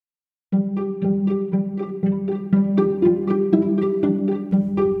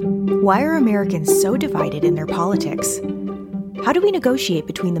Why are Americans so divided in their politics? How do we negotiate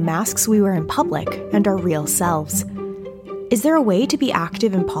between the masks we wear in public and our real selves? Is there a way to be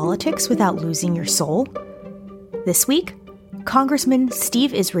active in politics without losing your soul? This week, Congressman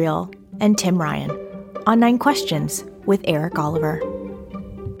Steve Israel and Tim Ryan on 9 Questions with Eric Oliver.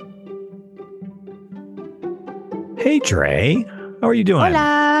 Hey, Dre. How are you doing?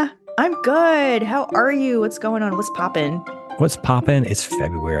 Hola. I'm good. How are you? What's going on? What's poppin'? What's poppin'? It's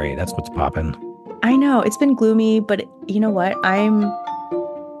February. That's what's poppin'. I know. It's been gloomy, but you know what? I'm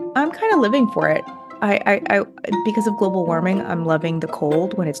kind of living for it. I because of global warming, I'm loving the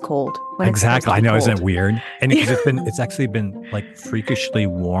cold when it's cold. Exactly. I know. Isn't it weird? And because it's actually been like freakishly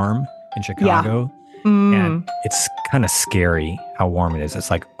warm in Chicago. Yeah. And it's kind of scary how warm it is.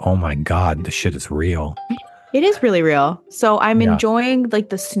 It's like, oh my God, this shit is real. It is really real. So I'm enjoying like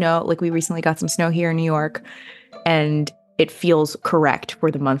the snow. Like we recently got some snow here in New York, and it feels correct for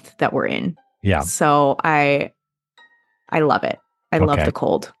the month that we're in. Yeah. So I love it. I love the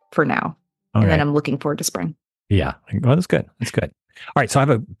cold for now. Okay. And then I'm looking forward to spring. Yeah. Well, that's good. That's good. All right. So I have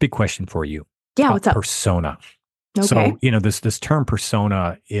a big question for you. Yeah. What's up? Persona. Okay. So, this term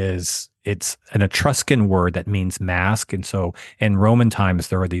persona it's an Etruscan word that means mask. And so in Roman times,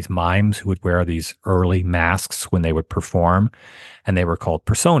 there were these mimes who would wear these early masks when they would perform, and they were called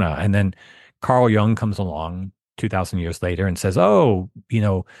persona. And then Carl Jung comes along 2,000 years later and says,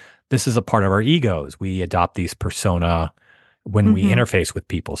 this is a part of our egos. We adopt these persona when we interface with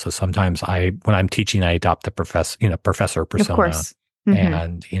people. So sometimes when I'm teaching, I adopt the professor persona. Of course.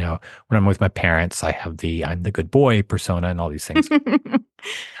 And, when I'm with my parents, I have I'm the good boy persona and all these things.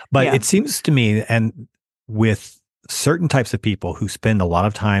 But it seems to me, and with certain types of people who spend a lot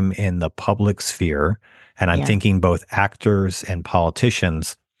of time in the public sphere, and I'm thinking both actors and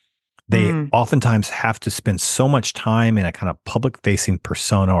politicians, they oftentimes have to spend so much time in a kind of public-facing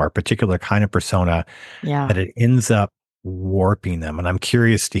persona or a particular kind of persona that it ends up warping them. And I'm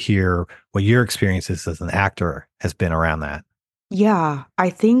curious to hear what your experiences as an actor has been around that. Yeah, I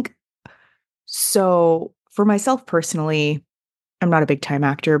think so. For myself personally, I'm not a big time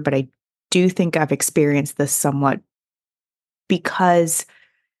actor, but I do think I've experienced this somewhat because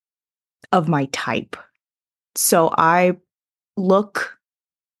of my type. So I look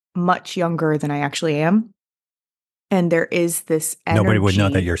much younger than I actually am. And there is this energy. Nobody would know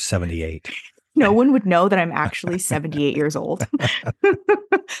that you're 78. No one would know that I'm actually 78 years old,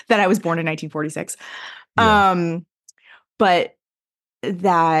 that I was born in 1946. Yeah. But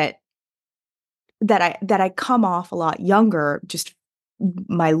that I come off a lot younger, just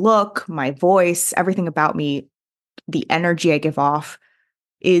my look, my voice, everything about me, the energy I give off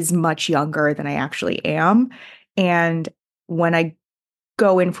is much younger than I actually am. And when I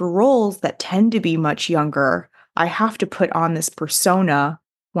go in for roles that tend to be much younger, I have to put on this persona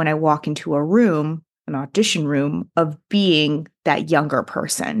when I walk into a room, an audition room, of being that younger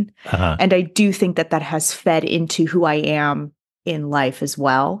person. Uh-huh. And I do think that has fed into who I am in life as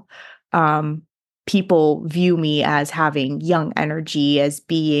well. People view me as having young energy, as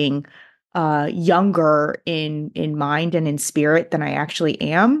being younger in mind and in spirit than I actually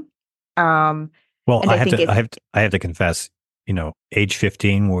am. Well, I have to confess, age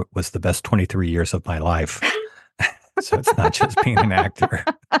 15 was the best 23 years of my life. So it's not just being an actor.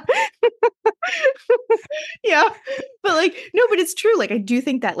 Yeah. But but it's true. I do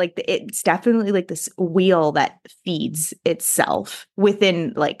think that it's definitely this wheel that feeds itself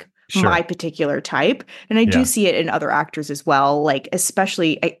within my particular type. And I do see it in other actors as well.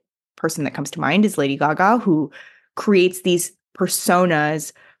 Especially a person that comes to mind is Lady Gaga, who creates these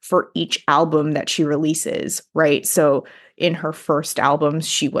personas for each album that she releases, right? So in her first albums,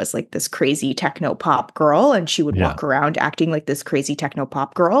 she was this crazy techno pop girl, and she would walk around acting like this crazy techno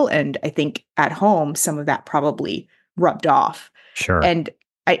pop girl. And I think at home, some of that probably rubbed off. Sure. And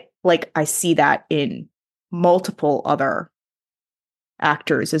I see that in multiple other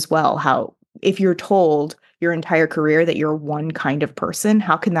actors as well. How if you're told your entire career that you're one kind of person,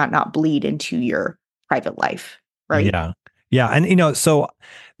 how can that not bleed into your private life, right? Yeah. Yeah. And, so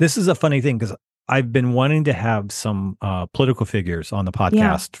this is a funny thing because I've been wanting to have some political figures on the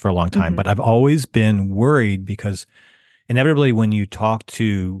podcast for a long time, but I've always been worried because inevitably when you talk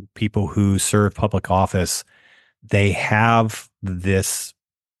to people who serve public office, they have this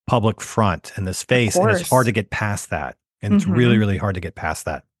public front and this face, and it's hard to get past that. And it's really, really hard to get past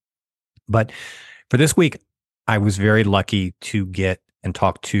that. But for this week, I was very lucky to get and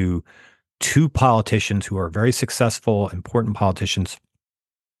talk to 2 politicians who are very successful, important politicians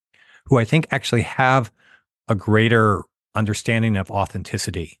who I think actually have a greater understanding of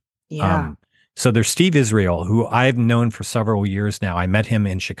authenticity. Yeah. So there's Steve Israel, who I've known for several years now. I met him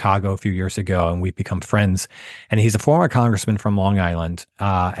in Chicago a few years ago, and we've become friends. And he's a former congressman from Long Island,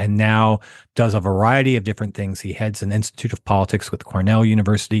 and now does a variety of different things. He heads an Institute of Politics with Cornell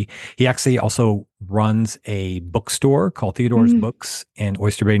University. He actually also runs a bookstore called Theodore's Books in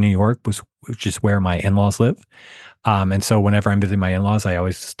Oyster Bay, New York, which is where my in-laws live. And so whenever I'm visiting my in-laws, I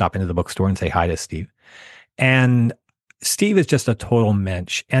always stop into the bookstore and say hi to Steve. And Steve is just a total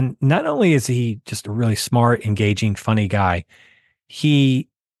mensch. And not only is he just a really smart, engaging, funny guy, he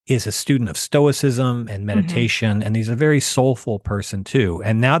is a student of Stoicism and meditation, and he's a very soulful person too.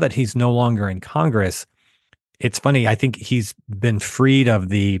 And now that he's no longer in Congress, it's funny, I think he's been freed of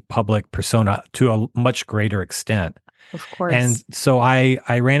the public persona to a much greater extent. Of course. And so I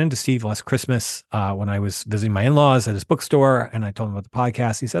ran into Steve last Christmas when I was visiting my in-laws at his bookstore, and I told him about the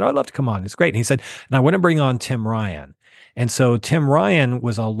podcast. He said, "Oh, I'd love to come on. It's great." And he said, "And I want to bring on Tim Ryan." And so Tim Ryan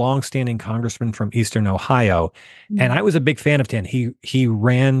was a longstanding congressman from Eastern Ohio, and I was a big fan of Tim. He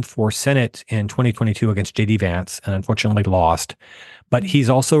ran for Senate in 2022 against J.D. Vance and unfortunately lost. But he's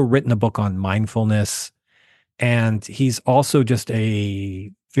also written a book on mindfulness, and he's also just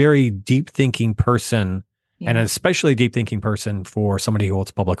a very deep-thinking person, and an especially deep-thinking person for somebody who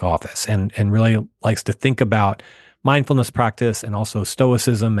holds public office, and really likes to think about mindfulness practice and also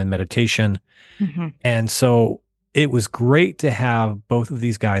Stoicism and meditation. And so it was great to have both of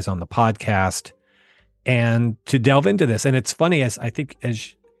these guys on the podcast and to delve into this. And it's funny, as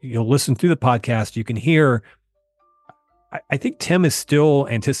you'll listen through the podcast, you can hear, I think Tim is still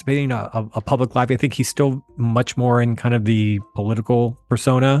anticipating a public life. I think he's still much more in kind of the political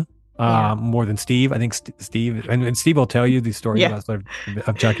persona more than Steve. I think Steve, and Steve will tell you these stories about sort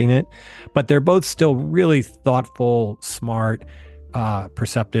of chucking it, but they're both still really thoughtful, smart,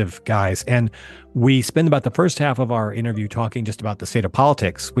 perceptive guys. And we spend about the first half of our interview talking just about the state of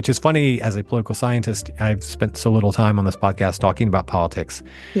politics, which is funny. As a political scientist, I've spent so little time on this podcast talking about politics.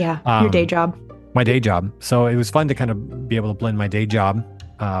 Yeah, your day job. My day job. So it was fun to kind of be able to blend my day job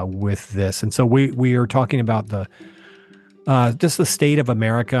with this. And so we are talking about just the state of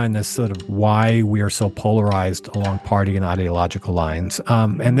America and this sort of why we are so polarized along party and ideological lines.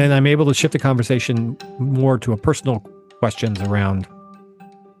 And then I'm able to shift the conversation more to a personal questions around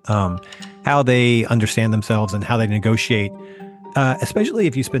how they understand themselves and how they negotiate, especially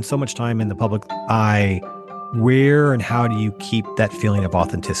if you spend so much time in the public eye. Where and how do you keep that feeling of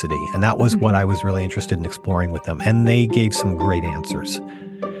authenticity? And that was what I was really interested in exploring with them. And they gave some great answers.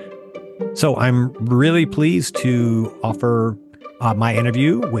 So I'm really pleased to offer my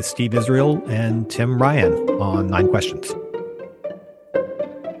interview with Steve Israel and Tim Ryan on 9 Questions.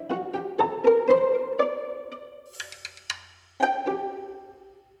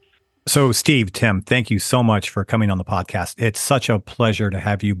 So Steve, Tim, thank you so much for coming on the podcast. It's such a pleasure to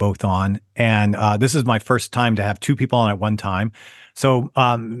have you both on. And this is my first time to have 2 people on at one time. So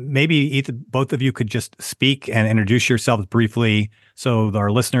maybe both of you could just speak and introduce yourselves briefly so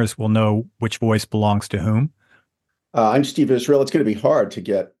our listeners will know which voice belongs to whom. I'm Steve Israel. It's going to be hard to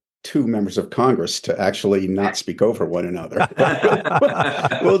get 2 members of Congress to actually not speak over one another.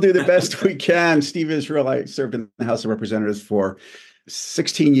 We'll do the best we can. Steve Israel, I served in the House of Representatives for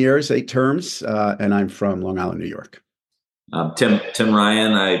 16 years, 8 terms, and I'm from Long Island, New York. Tim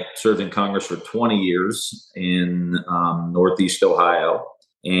Ryan. I served in Congress for 20 years in Northeast Ohio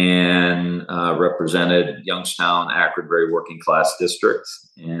and represented Youngstown, Akron, very working class district,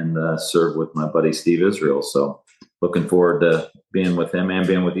 and served with my buddy Steve Israel. So looking forward to being with him and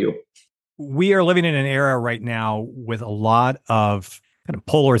being with you. We are living in an era right now with a lot of kind of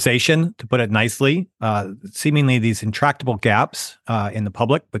polarization, to put it nicely, seemingly these intractable gaps in the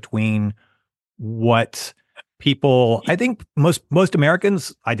public between what people, I think most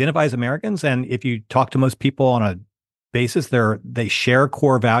Americans identify as Americans. And if you talk to most people on a basis, they share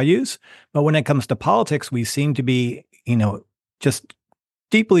core values. But when it comes to politics, we seem to be, just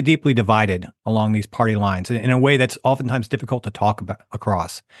deeply, deeply divided along these party lines in a way that's oftentimes difficult to talk about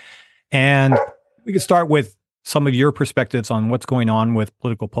across. And we could start with some of your perspectives on what's going on with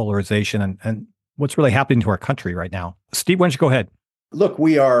political polarization and what's really happening to our country right now. Steve, why don't you go ahead? Look,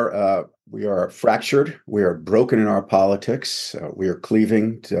 we are fractured. We are broken in our politics. We are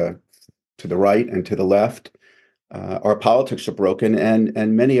cleaving to the right and to the left. Our politics are broken,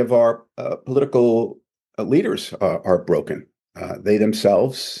 and many of our political leaders are broken. They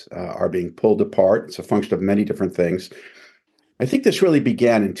themselves are being pulled apart. It's a function of many different things. I think this really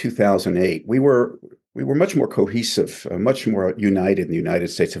began in 2008. We were much more cohesive, much more united in the United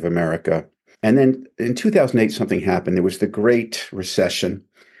States of America. And then in 2008, something happened. There was the Great Recession.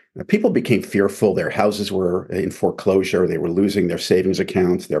 People became fearful. Their houses were in foreclosure. They were losing their savings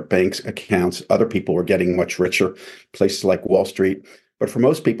accounts, their bank accounts. Other people were getting much richer, places like Wall Street. But for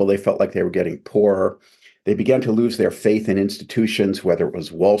most people, they felt like they were getting poorer. They began to lose their faith in institutions, whether it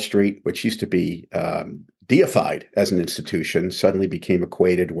was Wall Street, which used to be deified as an institution, suddenly became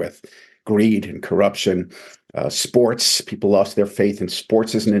equated with greed and corruption. Sports, people lost their faith in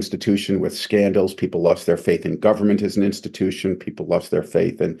sports as an institution with scandals. People lost their faith in government as an institution. People lost their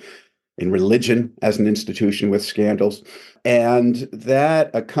faith in religion as an institution with scandals. And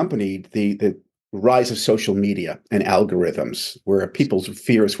that accompanied the rise of social media and algorithms, where people's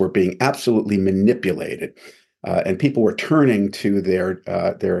fears were being absolutely manipulated. And people were turning to their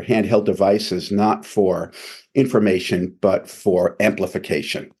handheld devices, not for information, but for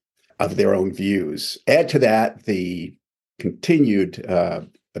amplification of their own views. Add to that the continued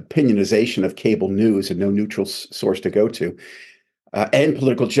opinionization of cable news and no neutral source to go to, and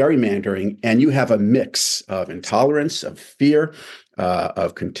political gerrymandering, and you have a mix of intolerance, of fear,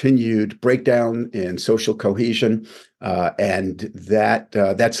 of continued breakdown in social cohesion, and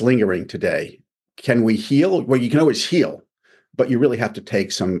that's lingering today. Can we heal? Well, you can always heal, but you really have to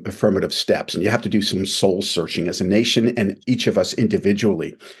take some affirmative steps, and you have to do some soul searching as a nation, and each of us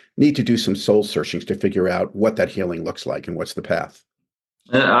individually need to do some soul searchings to figure out what that healing looks like and what's the path.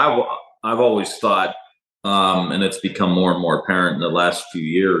 And I've always thought, and it's become more and more apparent in the last few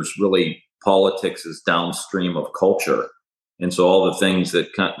years, really politics is downstream of culture. And so all the things that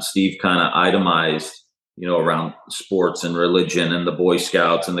Steve kind of itemized, around sports and religion and the Boy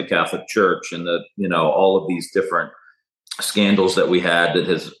Scouts and the Catholic Church and all of these different scandals that we had that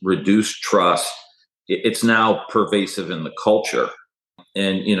has reduced trust, it's now pervasive in the culture.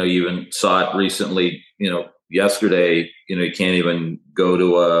 And, you even saw it recently, yesterday, you can't even go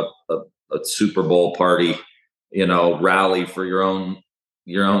to a Super Bowl party, rally for your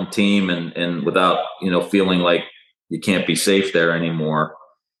own team and without, feeling like you can't be safe there anymore.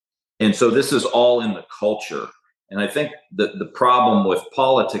 And so this is all in the culture. And I think that the problem with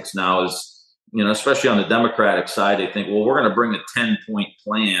politics now is, especially on the Democratic side, they think, well, we're going to bring a 10-point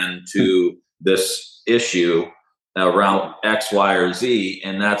plan to this issue around X, Y, or Z,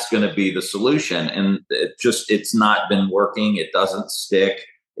 and that's going to be the solution. And it's not been working. It doesn't stick.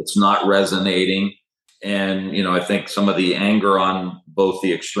 It's not resonating. And, I think some of the anger on both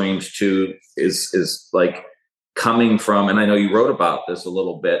the extremes too is like coming from, and I know you wrote about this a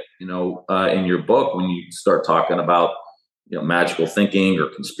little bit, in your book, when you start talking about, magical thinking or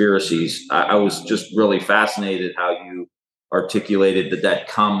conspiracies. I was just really fascinated how you articulated that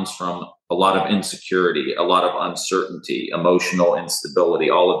comes from a lot of insecurity, a lot of uncertainty, emotional instability.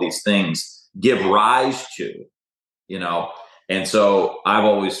 All of these things give rise to, and so I've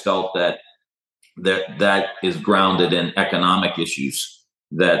always felt that is grounded in economic issues.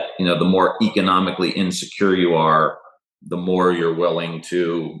 That, the more economically insecure you are, the more you're willing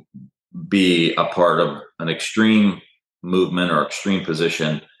to be a part of an extreme movement or extreme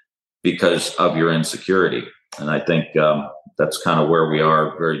position because of your insecurity. And I think that's kind of where we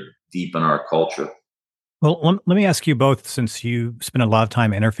are, very deep in our culture. Well, let me ask you both, since you spend a lot of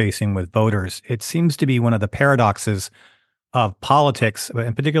time interfacing with voters, it seems to be one of the paradoxes of politics,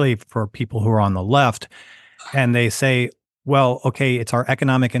 and particularly for people who are on the left, and they say, well, okay, it's our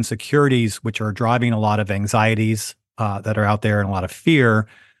economic insecurities which are driving a lot of anxieties that are out there and a lot of fear.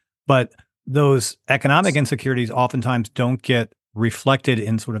 But those economic insecurities oftentimes don't get reflected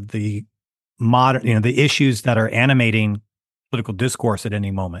in sort of the modern, the issues that are animating political discourse at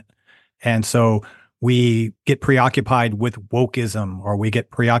any moment. And so we get preoccupied with wokeism, or we get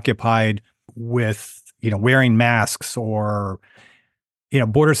preoccupied with, wearing masks, or,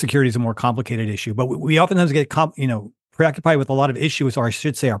 border security is a more complicated issue. But we oftentimes get, preoccupied with a lot of issues, or I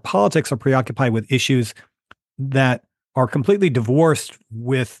should say our politics are preoccupied with issues that are completely divorced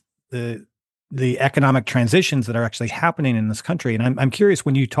with the economic transitions that are actually happening in this country. And I'm curious,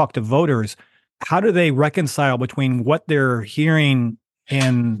 when you talk to voters, how do they reconcile between what they're hearing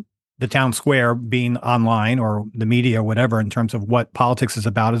in the town square, being online or the media or whatever, in terms of what politics is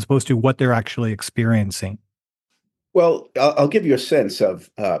about, as opposed to what they're actually experiencing? Well, I'll give you a sense of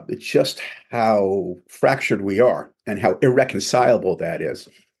just how fractured we are and how irreconcilable that is.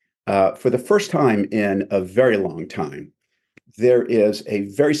 For the first time in a very long time, there is a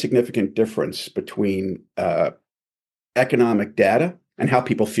very significant difference between economic data and how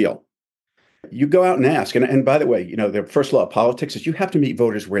people feel. You go out and ask, and by the way, the first law of politics is you have to meet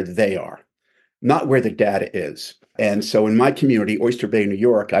voters where they are, not where the data is. And so in my community, Oyster Bay, New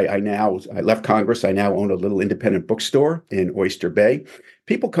York, I left Congress. I now own a little independent bookstore in Oyster Bay.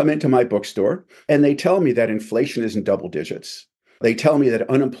 People come into my bookstore and they tell me that inflation is in double digits. They tell me that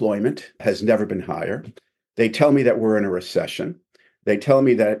unemployment has never been higher. They tell me that we're in a recession. They tell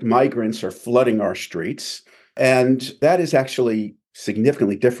me that migrants are flooding our streets. And that is actually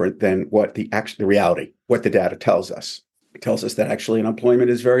significantly different than what the reality, what the data tells us. It tells us that actually unemployment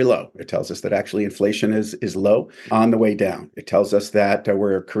is very low. It tells us that actually inflation is low, on the way down. It tells us that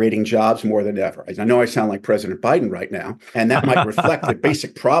we're creating jobs more than ever. I know I sound like President Biden right now, and that might reflect the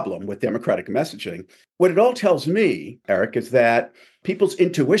basic problem with Democratic messaging. What it all tells me, Eric, is that people's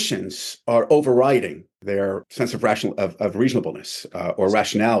intuitions are overriding their sense of reasonableness or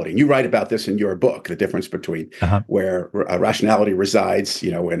rationality. And you write about this in your book, the difference between where rationality resides,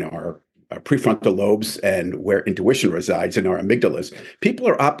 in our prefrontal lobes and where intuition resides in our amygdalas. People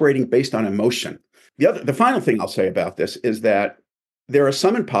are operating based on emotion. The final thing I'll say about this is that there are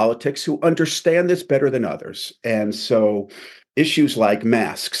some in politics who understand this better than others. And so issues like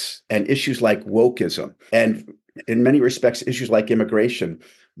masks and issues like wokeism, and in many respects, issues like immigration,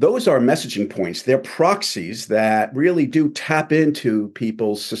 those are messaging points. They're proxies that really do tap into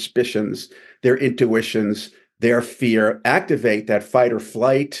people's suspicions, their intuitions, their fear, activate that fight or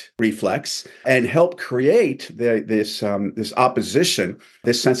flight reflex, and help create this opposition,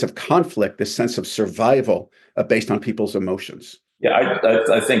 this sense of conflict, this sense of survival based on people's emotions. Yeah,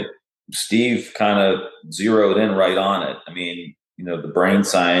 I think Steve kind of zeroed in right on it. I mean, the brain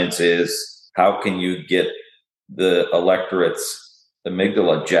science is how can you get the electorate's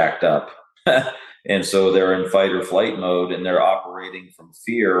amygdala jacked up? And so they're in fight or flight mode and they're operating from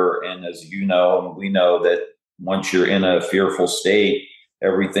fear. And as you know, we know that once you're in a fearful state,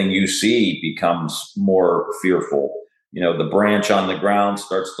 everything you see becomes more fearful. The branch on the ground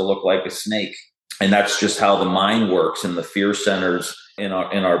starts to look like a snake. And that's just how the mind works and the fear centers in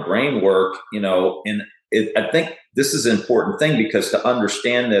our brain work, and I think this is an important thing because to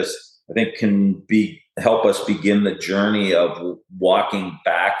understand this, I think can help us begin the journey of walking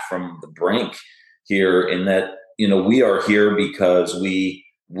back from the brink here in that, we are here because we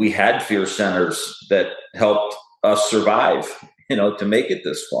had fear centers that helped us survive, to make it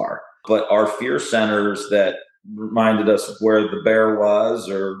this far. But our fear centers that reminded us where the bear was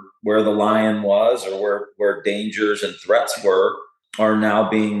or where the lion was or where dangers and threats were are now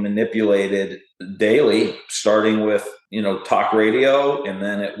being manipulated daily, starting with, talk radio. And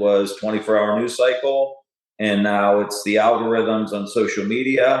then it was 24-hour news cycle. And now it's the algorithms on social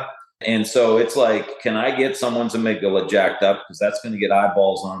media. And so it's like, can I get someone's amygdala jacked up? Because that's going to get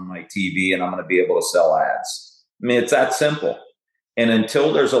eyeballs on my TV and I'm going to be able to sell ads. I mean, it's that simple. And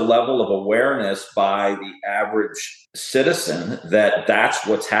until there's a level of awareness by the average citizen that that's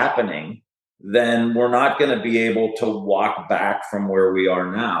what's happening, then we're not going to be able to walk back from where we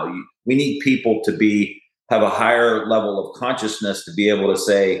are now. We need people to have a higher level of consciousness to be able to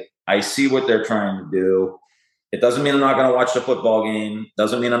say, I see what they're trying to do. It doesn't mean I'm not going to watch the football game.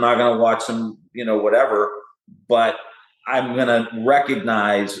 Doesn't mean I'm not going to watch some, whatever. But I'm going to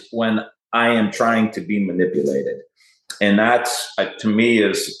recognize when I am trying to be manipulated. And that's, to me,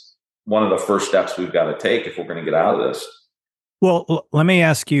 is one of the first steps we've got to take if we're going to get out of this. Well, let me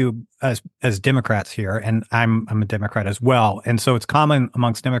ask you, as Democrats here, and I'm a Democrat as well, and so it's common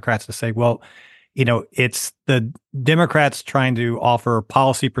amongst Democrats to say, well, it's the Democrats trying to offer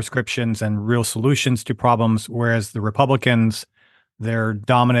policy prescriptions and real solutions to problems, whereas the Republicans, their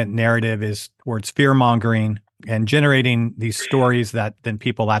dominant narrative is towards fear-mongering and generating these stories that then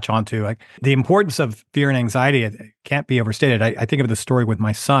people latch onto. Like the importance of fear and anxiety, it can't be overstated. I think of the story with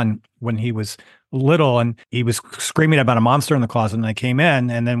my son when he was little and he was screaming about a monster in the closet, and I came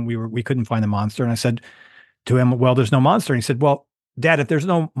in and then we couldn't find the monster. And I said to him, well, there's no monster. And he said, well, Dad, if there's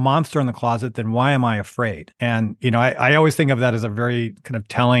no monster in the closet, then why am I afraid? And, I always think of that as a very kind of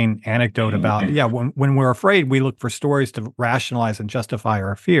telling anecdote about, when we're afraid, we look for stories to rationalize and justify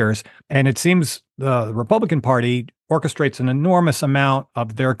our fears. And it seems the Republican Party orchestrates an enormous amount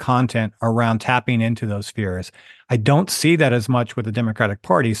of their content around tapping into those fears. I don't see that as much with the Democratic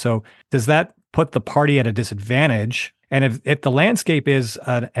Party. So does that put the party at a disadvantage? And if the landscape is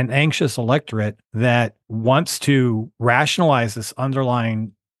an anxious electorate that wants to rationalize this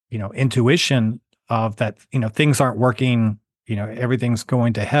underlying, intuition of that, things aren't working, everything's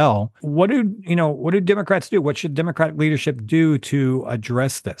going to hell. What do Democrats do? What should Democratic leadership do to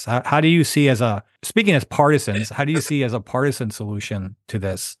address this? How do you see speaking as partisans, how do you see as a partisan solution to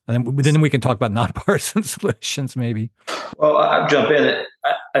this? And then we can talk about nonpartisan solutions, maybe. Well, I'll jump in.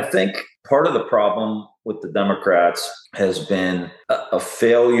 I think part of the problem with the Democrats has been a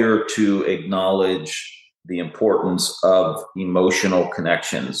failure to acknowledge the importance of emotional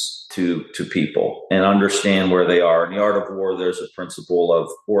connections to people and understand where they are. In The Art of War, there's a principle of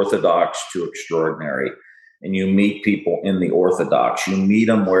orthodox to extraordinary. and you meet people in the orthodox. You meet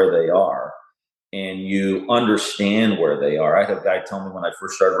them where they are, and you understand where they are. I had a guy tell me when I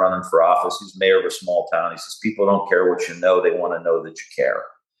first started running for office, he's mayor of a small town. He says, people don't care what you know. They want to know that you care.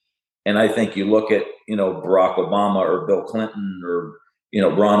 And I think you look at, Barack Obama or Bill Clinton or,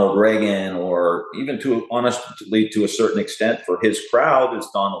 Ronald Reagan, or even honestly, to a certain extent for his crowd is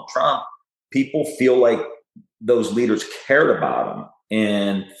Donald Trump. People feel like those leaders cared about them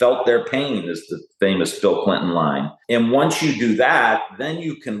and felt their pain, is the famous Bill Clinton line. And once you do that, then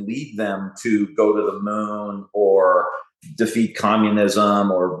you can lead them to go to the moon or defeat communism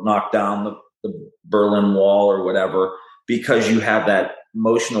or knock down the Berlin Wall or whatever, because you have that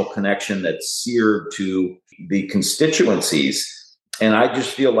emotional connection that's seared to the constituencies. And I just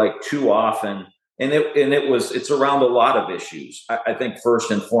feel like too often, it's around a lot of issues. I think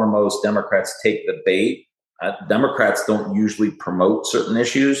first and foremost, Democrats take the bait. Democrats don't usually promote certain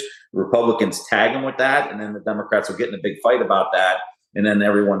issues. Republicans tag them with that, and then the Democrats will get in a big fight about that. And then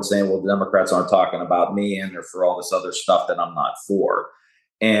everyone's saying, well, the Democrats aren't talking about me, and they're for all this other stuff that I'm not for.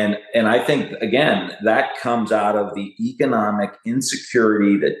 And I think, again, that comes out of the economic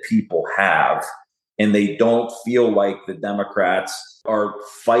insecurity that people have, and they don't feel like the Democrats are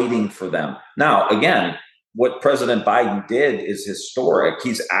fighting for them. Now, again, what President Biden did is historic.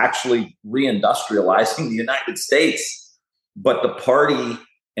 He's actually reindustrializing the United States. But the party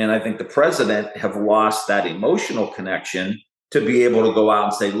and I think the president have lost that emotional connection to be able to go out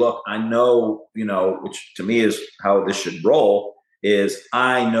and say, look, I know, which to me is how this should roll, is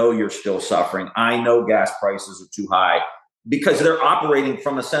I know you're still suffering. I know gas prices are too high, because they're operating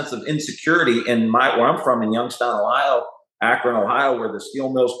from a sense of insecurity. And where I'm from in Youngstown, Ohio, Akron, Ohio, where the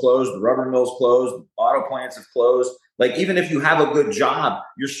steel mills closed, the rubber mills closed, the auto plants have closed. Like, even if you have a good job,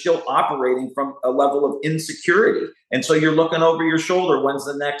 you're still operating from a level of insecurity. And so you're looking over your shoulder, when's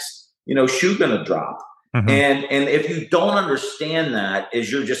the next, shoe going to drop? Mm-hmm. And if you don't understand that,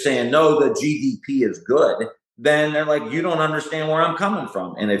 as you're just saying, no, the GDP is good, then they're like, you don't understand where I'm coming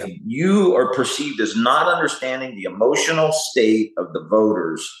from. And if you are perceived as not understanding the emotional state of the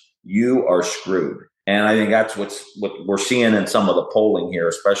voters, you are screwed. And I think that's what we're seeing in some of the polling here,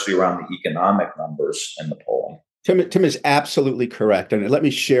 especially around the economic numbers and the polling. Tim is absolutely correct. And let me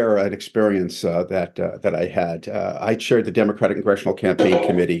share an experience that I had. I chaired the Democratic Congressional Campaign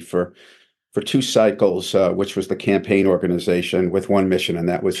Committee for 2 cycles, which was the campaign organization with one mission, and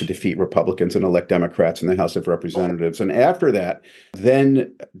that was to defeat Republicans and elect Democrats in the House of Representatives. And after that,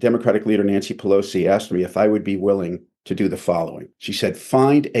 then Democratic leader Nancy Pelosi asked me if I would be willing to do the following. She said,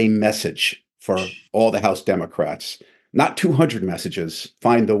 find a message for all the House Democrats, not 200 messages,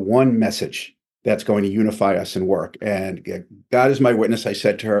 find the one message that's going to unify us and work. And God is my witness. I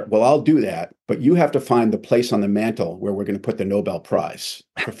said to her, well, I'll do that, but you have to find the place on the mantle where we're going to put the Nobel Prize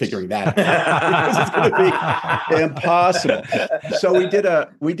for figuring that out. Because it's going to be impossible. So we did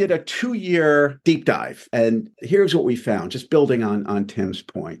a 2-year deep dive. And here's what we found, just building on Tim's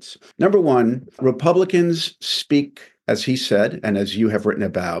points. Number one, Republicans speak, as he said, and as you have written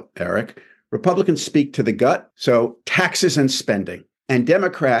about, Eric, Republicans speak to the gut. So taxes and spending. And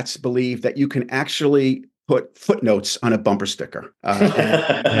Democrats believe that you can actually put footnotes on a bumper sticker.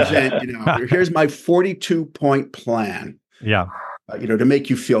 And here's my 42-point plan. Yeah. To make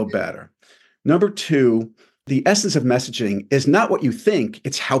you feel better. Number two, the essence of messaging is not what you think,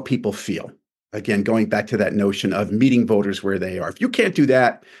 it's how people feel. Again, going back to that notion of meeting voters where they are. If you can't do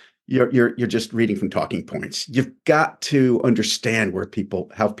that, you're just reading from talking points. You've got to understand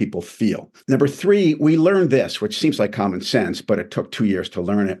how people feel. Number three, we learned this, which seems like common sense, but it took 2 years to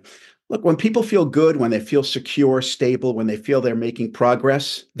learn it. Look, when people feel good, when they feel secure, stable, when they feel they're making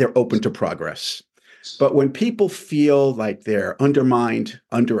progress, they're open to progress. But when people feel like they're undermined,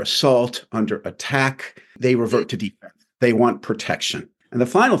 under assault, under attack, they revert to defense. They want protection. And the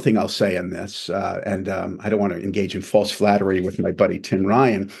final thing I'll say in this, I don't want to engage in false flattery with my buddy Tim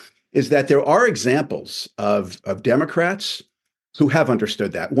Ryan, is that there are examples of Democrats who have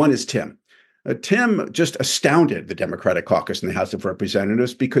understood that. One is Tim. Tim just astounded the Democratic caucus in the House of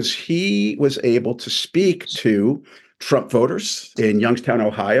Representatives because he was able to speak to Trump voters in Youngstown,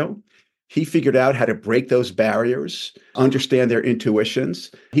 Ohio. He figured out how to break those barriers, understand their intuitions.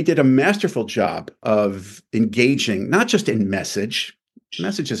 He did a masterful job of engaging, not just in message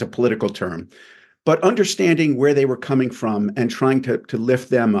is a political term, but understanding where they were coming from and trying to lift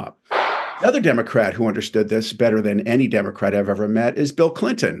them up. The other Democrat who understood this better than any Democrat I've ever met is Bill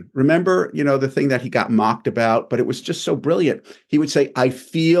Clinton. Remember, the thing that he got mocked about, but it was just so brilliant. He would say, I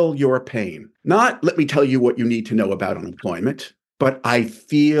feel your pain. Not let me tell you what you need to know about unemployment, but I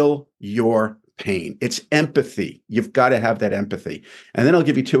feel your pain. It's empathy. You've got to have that empathy. And then I'll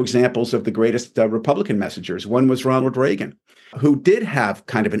give you two examples of the greatest Republican messengers. One was Ronald Reagan, who did have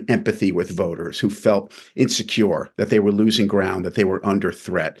kind of an empathy with voters who felt insecure, that they were losing ground, that they were under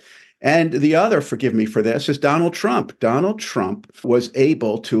threat. And the other, forgive me for this, is Donald Trump. Donald Trump was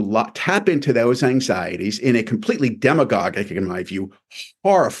able to tap into those anxieties in a completely demagogic, in my view,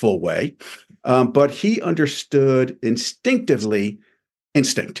 horrible way. But he understood instinctively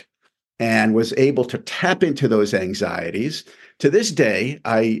instinct and was able to tap into those anxieties. To this day,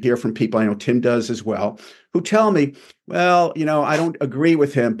 I hear from people, I know Tim does as well, who tell me, well, I don't agree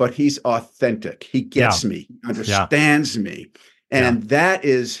with him, but he's authentic. He gets me, he understands me. And that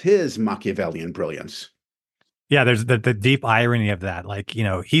is his Machiavellian brilliance. Yeah, there's the deep irony of that. Like,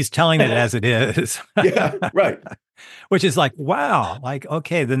 he's telling it as it is. Yeah, right. Which is like, wow, like,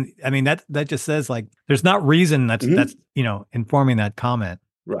 okay, then, I mean, that just says like, there's not reason that's informing that comment.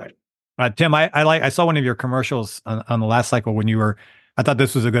 Right. Tim, I saw one of your commercials on the last cycle when I thought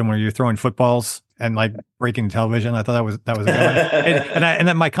this was a good one where you're throwing footballs and like breaking the television. I thought that was a good one. And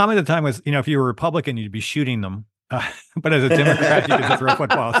then my comment at the time was, if you were a Republican, you'd be shooting them. But as a Democrat, you can throw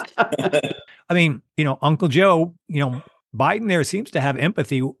footballs. I mean, Uncle Joe, Biden there seems to have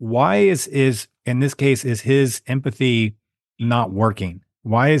empathy. Why is in this case, is his empathy not working?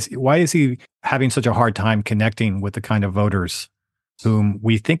 Why is he having such a hard time connecting with the kind of voters whom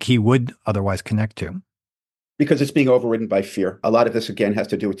we think he would otherwise connect to? Because it's being overridden by fear. A lot of this, again, has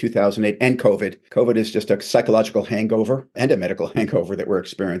to do with 2008 and COVID. COVID is just a psychological hangover and a medical hangover that we're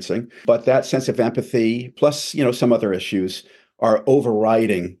experiencing. But that sense of empathy, plus, some other issues, are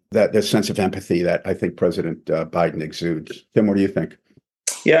overriding the sense of empathy that I think President Biden exudes. Tim, what do you think?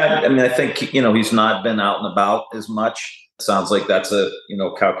 Yeah, I mean, I think, he's not been out and about as much. It sounds like that's a,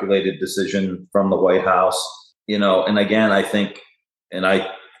 calculated decision from the White House. And again, I think, and I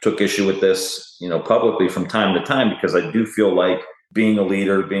took issue with this, publicly from time to time, because I do feel like being a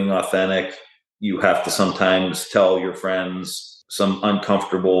leader, being authentic, you have to sometimes tell your friends some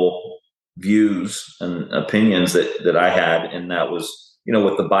uncomfortable views and opinions that I had. And that was,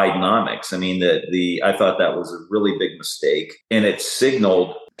 with the Bidenomics. I mean, I thought that was a really big mistake, and it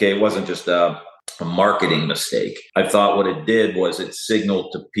signaled, it wasn't just a marketing mistake. I thought what it did was it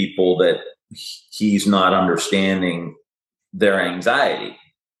signaled to people that he's not understanding their anxiety.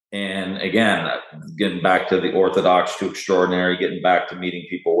 And again, getting back to the orthodox to extraordinary, getting back to meeting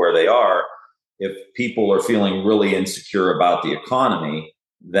people where they are, if people are feeling really insecure about the economy,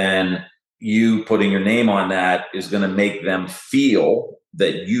 then you putting your name on that is going to make them feel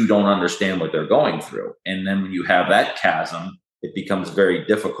that you don't understand what they're going through. And then when you have that chasm, it becomes very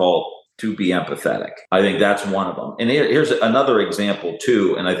difficult to be empathetic. I think that's one of them. And here's another example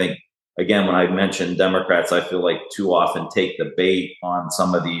too. And I think, again, when I mentioned Democrats, I feel like too often take the bait on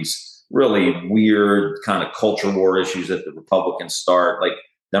some of these really weird kind of culture war issues that the Republicans start. Like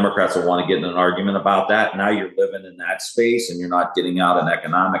Democrats will want to get in an argument about that. Now you're living in that space and you're not getting out an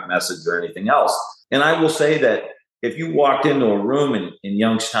economic message or anything else. And I will say that if you walked into a room in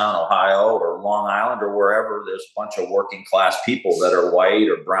Youngstown, Ohio, or Long Island, or wherever, there's a bunch of working class people that are white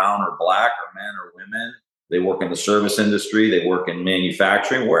or brown or black or men or women. They work in the service industry. They work in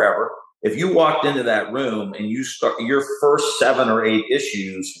manufacturing, wherever. If you walked into that room and your first 7 or 8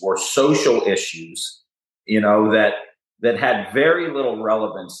 issues were social issues, that had very little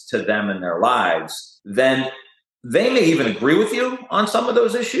relevance to them in their lives, then they may even agree with you on some of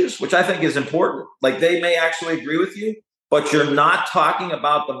those issues, which I think is important. Like they may actually agree with you, but you're not talking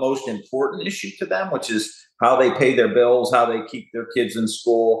about the most important issue to them, which is how they pay their bills, how they keep their kids in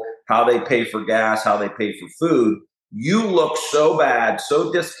school, how they pay for gas, how they pay for food. You look so bad,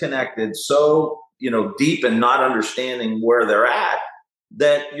 so disconnected, so, deep in not understanding where they're at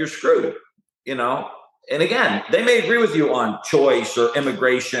that you're screwed, And again, they may agree with you on choice or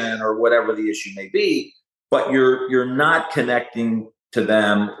immigration or whatever the issue may be, but you're not connecting to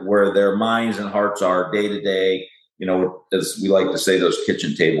them where their minds and hearts are day to day, as we like to say, those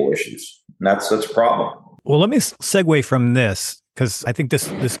kitchen table issues. And that's a problem. Well, let me segue from this, because I think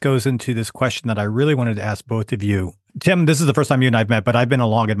this goes into this question that I really wanted to ask both of you. Tim, this is the first time you and I've met, but I've been a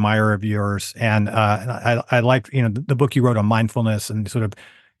long admirer of yours. And I like, the book you wrote on mindfulness and sort of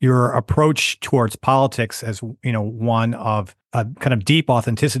your approach towards politics as, one of kind of deep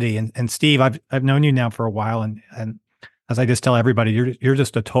authenticity. And Steve, I've known you now for a while, and as I just tell everybody, you're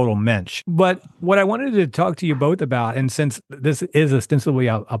just a total mensch. But what I wanted to talk to you both about, and since this is ostensibly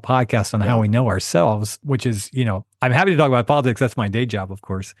a podcast on how we know ourselves, which is, I'm happy to talk about politics. That's my day job, of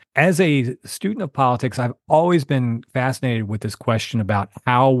course. As a student of politics, I've always been fascinated with this question about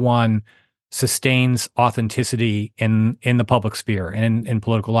how one sustains authenticity in the public sphere and in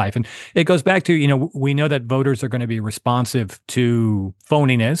political life. And it goes back to, we know that voters are going to be responsive to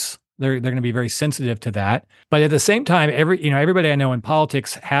phoniness. They're going to be very sensitive to that. But at the same time, everybody I know in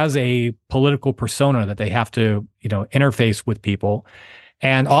politics has a political persona that they have to, interface with people.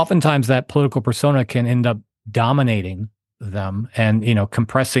 And oftentimes that political persona can end up dominating them and,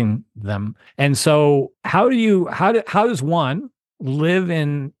 compressing them. And so how does one live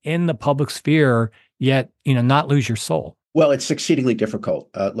in the public sphere, yet, not lose your soul? Well, it's exceedingly difficult.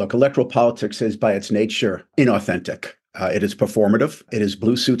 Look, electoral politics is by its nature inauthentic. It is performative. It is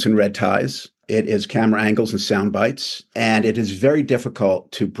blue suits and red ties. It is camera angles and sound bites. And it is very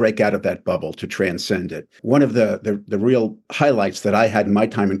difficult to break out of that bubble, to transcend it. One of the real highlights that I had in my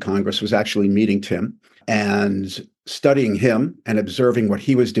time in Congress was actually meeting Tim and studying him and observing what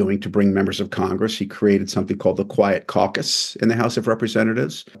he was doing to bring members of Congress. He created something called the Quiet Caucus in the House of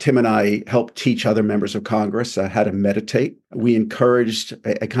Representatives. Tim and I helped teach other members of Congress how to meditate. We encouraged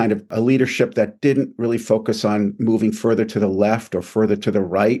a kind of a leadership that didn't really focus on moving further to the left or further to the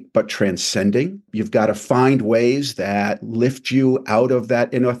right, but transcending. You've got to find ways that lift you out of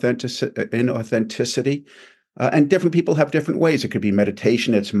that inauthenticity. And different people have different ways. It could be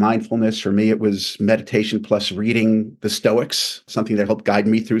meditation. It's mindfulness. For me, it was meditation plus reading the Stoics, something that helped guide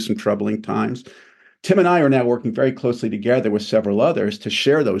me through some troubling times. Tim and I are now working very closely together with several others to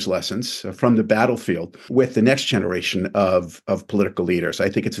share those lessons from the battlefield with the next generation of political leaders. I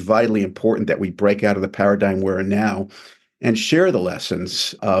think it's vitally important that we break out of the paradigm we're in now and share the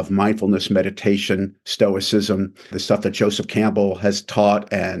lessons of mindfulness, meditation, stoicism, the stuff that Joseph Campbell has taught,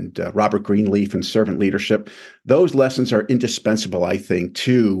 and Robert Greenleaf and servant leadership. Those lessons are indispensable, I think,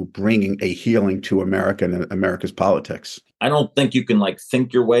 to bringing a healing to America and America's politics. I don't think you can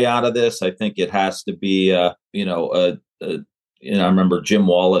think your way out of this. I think it has to be, I remember Jim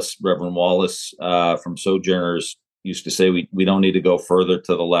Wallace, Reverend Wallace from Sojourners used to say, we don't need to go further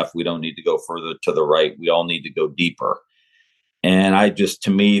to the left. We don't need to go further to the right. We all need to go deeper. And to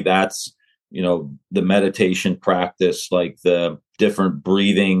me, that's, the meditation practice, like the different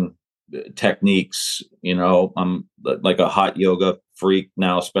breathing techniques. I'm like a hot yoga freak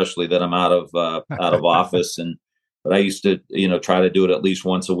now, especially that I'm out of office. But I used to, try to do it at least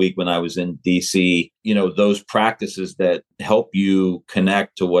once a week when I was in DC, those practices that help you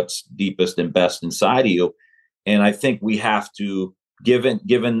connect to what's deepest and best inside of you. And I think we have to,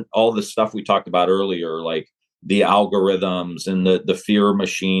 given all the stuff we talked about earlier, like the algorithms and the fear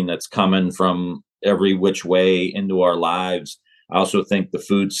machine that's coming from every which way into our lives. I also think the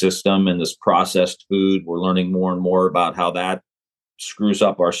food system and this processed food, we're learning more and more about how that screws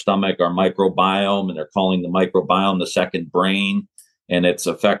up our stomach, our microbiome, and they're calling the microbiome the second brain, and its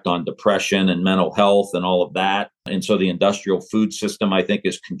effect on depression and mental health and all of that. And so the industrial food system, I think,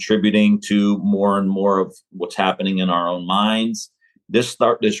 is contributing to more and more of what's happening in our own minds. This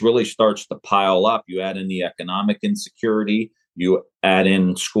really starts to pile up. You add in the economic insecurity, you add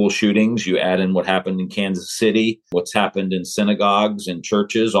in school shootings, you add in what happened in Kansas City, what's happened in synagogues and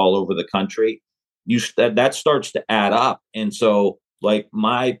churches all over the country. That starts to add up. And so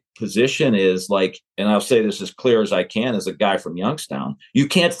my position is and I'll say this as clear as I can as a guy from Youngstown, you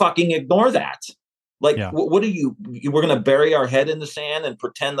can't fucking ignore that. What are we're going to bury our head in the sand and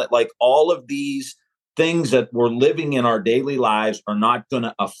pretend that all of these things that we're living in our daily lives are not going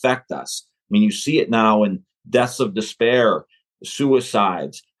to affect us. I mean, you see it now in deaths of despair,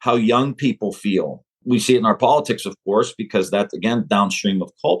 suicides, how young people feel. We see it in our politics, of course, because that's, again, downstream of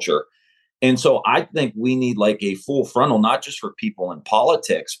culture. And so I think we need a full frontal, not just for people in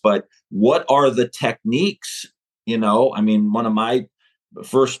politics, but what are the techniques? One of my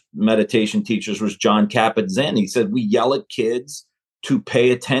first meditation teachers was John Kabat-Zinn. He said, we yell at kids to pay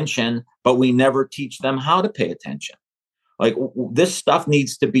attention, but we never teach them how to pay attention. This stuff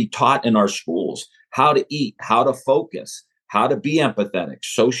needs to be taught in our schools, how to eat, how to focus, how to be empathetic,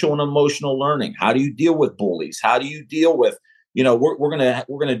 social and emotional learning. How do you deal with bullies? How do you deal with, we're going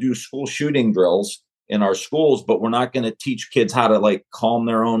to do school shooting drills in our schools, but we're not going to teach kids how to calm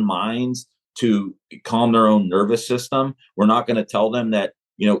their own minds, to calm their own nervous system. We're not going to tell them that,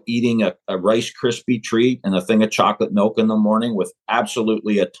 eating a Rice Krispie treat and a thing of chocolate milk in the morning with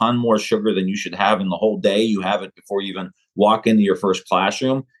absolutely a ton more sugar than you should have in the whole day. You have it before you even walk into your first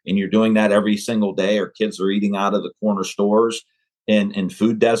classroom, and you're doing that every single day, or kids are eating out of the corner stores and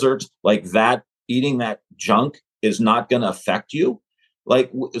food deserts that. Eating that junk is not going to affect you.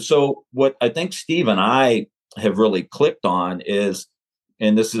 So what I think Steve and I have really clicked on is,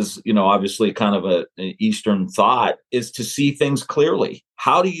 and this is, obviously kind of an Eastern thought, is to see things clearly.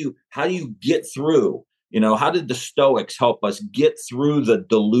 How do you get through, how did the Stoics help us get through the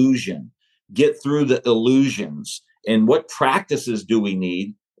delusion get through the illusions? And what practices do we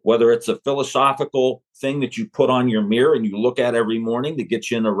need? Whether it's a philosophical thing that you put on your mirror and you look at every morning to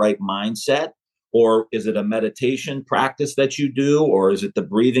get you in the right mindset, or is it a meditation practice that you do, or is it the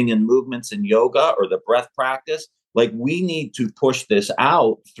breathing and movements in yoga or the breath practice? Like, we need to push this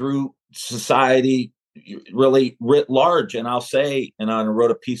out through society really writ large. And I'll say, and I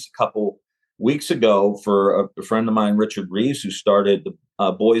wrote a piece a couple weeks ago for a friend of mine, Richard Reeves, who started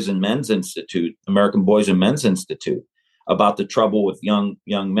the Boys and Men's Institute, American Boys and Men's Institute, about the trouble with young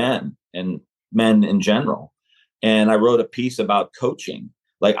men and men in general. And I wrote a piece about coaching.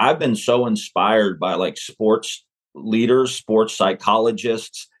 Like, I've been so inspired by like sports leaders, sports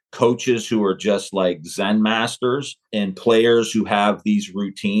psychologists, coaches who are just like Zen masters, and players who have these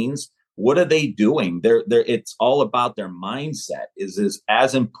routines. What are they doing? It's all about their mindset is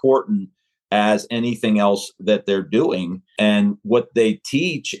as important as anything else that they're doing. And what they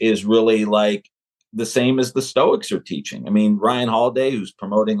teach is really like the same as the Stoics are teaching. I mean, Ryan Holiday, who's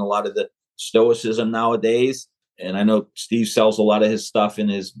promoting a lot of the Stoicism nowadays, and I know Steve sells a lot of his stuff in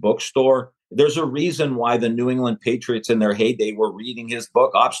his bookstore. There's a reason why the New England Patriots in their heyday were reading his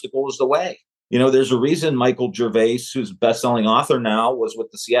book, Obstacle is the Way. You know, there's a reason Michael Gervais, who's a best-selling author now, was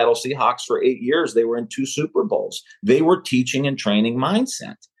with the Seattle Seahawks for 8 years. They were in 2 Super Bowls. They were teaching and training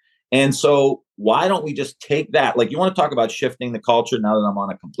mindset. And so why don't we just take that? Like, you want to talk about shifting the culture, now that I'm on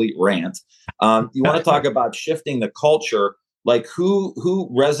a complete rant. You want to talk about shifting the culture, like who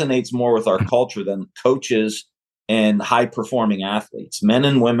resonates more with our culture than coaches and high-performing athletes, men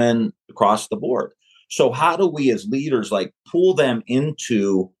and women across the board? So how do we as leaders like pull them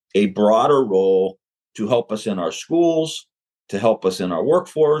into a broader role to help us in our schools, to help us in our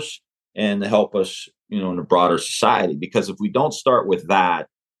workforce, and to help us, in a broader society? Because if we don't start with that,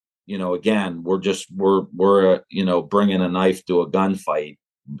 again, we're bringing a knife to a gunfight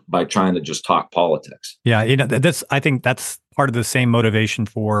by trying to just talk politics. Yeah, I think that's part of the same motivation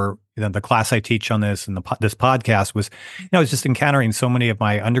for the class I teach on this and this podcast was, I was just encountering so many of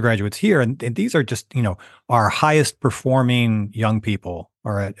my undergraduates here, and these are just our highest performing young people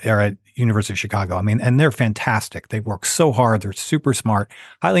are at University of Chicago. I mean, and they're fantastic. They work so hard. They're super smart,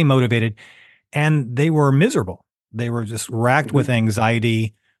 highly motivated, and they were miserable. They were just racked with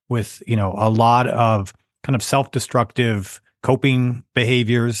anxiety, with a lot of kind of self-destructive coping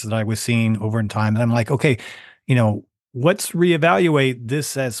behaviors that I was seeing over in time. And I'm like, okay, let's reevaluate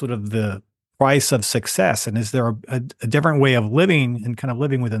this as sort of the price of success. And is there a different way of living and kind of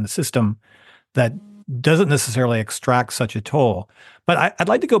living within the system that doesn't necessarily extract such a toll? But I'd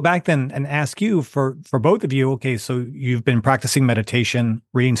like to go back then and ask you for both of you. Okay, so you've been practicing meditation,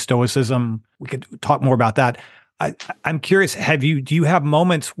 reading Stoicism. We could talk more about that. I'm curious, do you have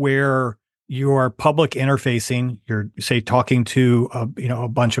moments where you're public interfacing, you're say talking to a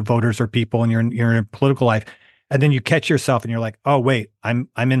bunch of voters or people, and you're in a political life, and then you catch yourself and you're like, oh wait, I'm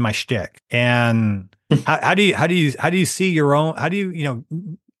in my shtick. And how do you see your own? How do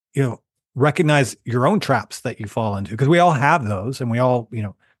you recognize your own traps that you fall into? Because we all have those, and we all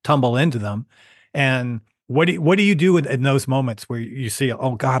tumble into them. And what do you do in those moments where you see,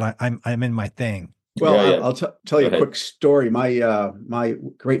 oh God, I'm in my thing? Well, I'll tell you a quick story. My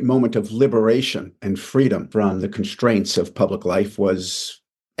great moment of liberation and freedom from the constraints of public life was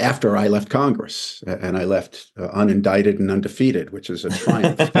after I left Congress, and I left unindicted and undefeated, which is a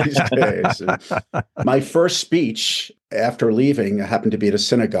triumph these days. And my first speech after leaving happened to be at a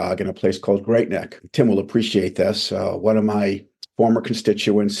synagogue in a place called Great Neck. Tim will appreciate this. One of my former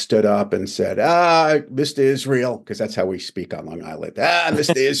constituents stood up and said, Mr. Israel, because that's how we speak on Long Island.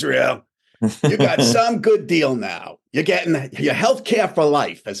 Mr. Israel. You got some good deal now. You're getting your health care for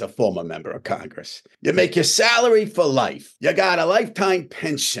life as a former member of Congress. You make your salary for life. You got a lifetime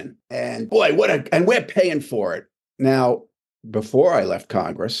pension. And boy, and we're paying for it. Now, before I left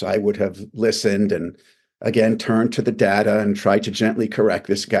Congress, I would have listened and again turned to the data and tried to gently correct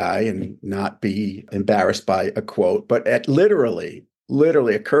this guy and not be embarrassed by a quote. But it literally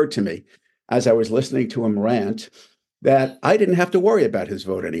occurred to me as I was listening to him rant that I didn't have to worry about his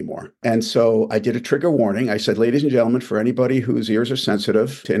vote anymore. And so I did a trigger warning. I said, ladies and gentlemen, for anybody whose ears are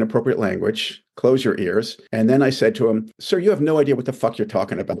sensitive to inappropriate language, close your ears. And then I said to him, sir, you have no idea what the fuck you're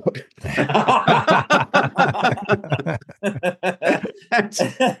talking about.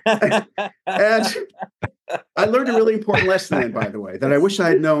 and I learned a really important lesson then, by the way, that I wish I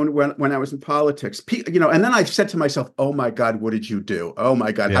had known when I was in politics. And then I said to myself, oh my God, what did you do? Oh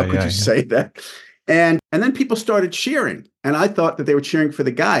my God, how could you say that? And then people started cheering, and I thought that they were cheering for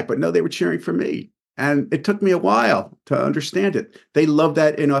the guy, but no, they were cheering for me. And it took me a while to understand it. They love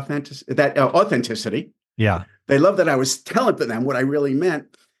that authenticity. Yeah, they love that I was telling them what I really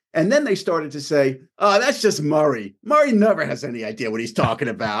meant. And then they started to say, "Oh, that's just Murray. Murray never has any idea what he's talking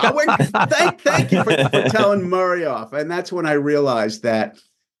about." Thank you for telling Murray off. And that's when I realized that,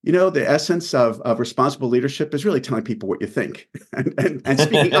 the essence of responsible leadership is really telling people what you think and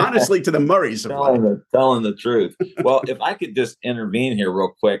speaking honestly to the Murrays of life. Telling the truth. Well, if I could just intervene here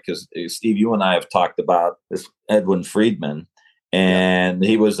real quick, because Steve, you and I have talked about this Edwin Friedman, and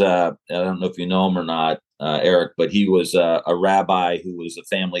he was, I don't know if you know him or not, Eric, but he was a rabbi who was a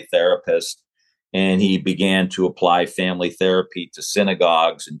family therapist, and he began to apply family therapy to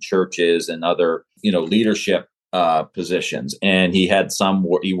synagogues and churches and other, leadership positions. And he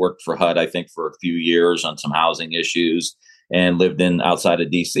worked for HUD, I think, for a few years on some housing issues, and lived outside of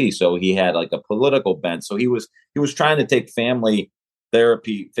DC. So he had like a political bent. So he was trying to take family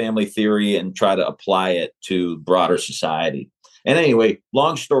therapy, family theory, and try to apply it to broader society. And anyway,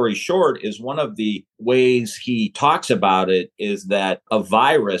 long story short, is one of the ways he talks about it is that a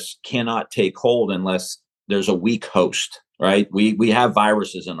virus cannot take hold unless there's a weak host, right? We have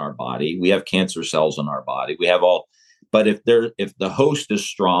viruses in our body. We have cancer cells in our body. We have all, but if the host is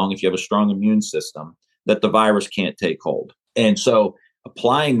strong, if you have a strong immune system, that the virus can't take hold. And so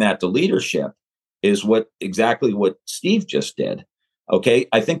applying that to leadership is exactly what Steve just did. Okay.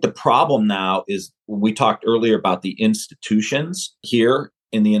 I think the problem now is, we talked earlier about the institutions here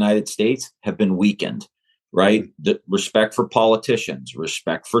in the United States have been weakened, right? The respect for politicians,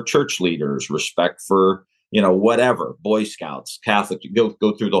 respect for church leaders, respect for, whatever, Boy Scouts, Catholic,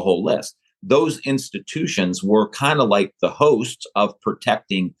 go through the whole list. Those institutions were kind of like the hosts of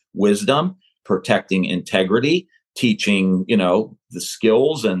protecting wisdom, protecting integrity, teaching, the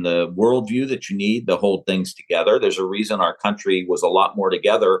skills and the worldview that you need to hold things together. There's a reason our country was a lot more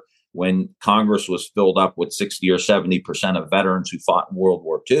together when Congress was filled up with 60 or 70% of veterans who fought in World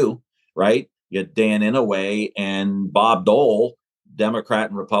War II, right? You had Dan Inouye and Bob Dole, Democrat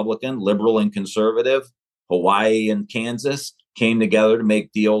and Republican, liberal and conservative, Hawaii and Kansas, came together to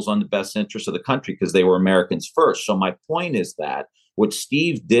make deals on the best interest of the country because they were Americans first. So my point is that what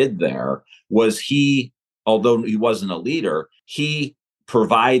Steve did there was although he wasn't a leader, he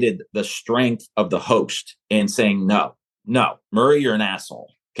provided the strength of the host and saying, no, Murray, you're an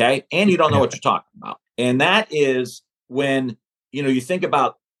asshole. Okay. And you don't know what you're talking about. And that is when, you think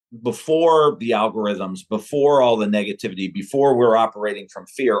about before the algorithms, before all the negativity, before we're operating from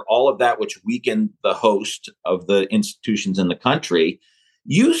fear, all of that which weakened the host of the institutions in the country.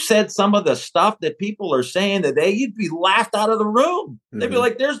 You said some of the stuff that people are saying today, you'd be laughed out of the room. They'd be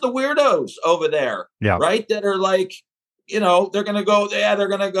like, there's the weirdos over there, right? That are like, they're going to go, they're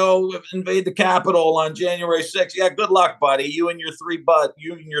going to go invade the Capitol on January 6th. Yeah, good luck, buddy. You and your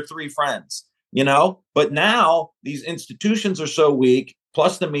three friends, But now these institutions are so weak,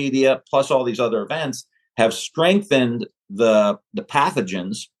 plus the media, plus all these other events have strengthened the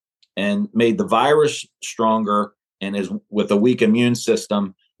pathogens and made the virus stronger. And with a weak immune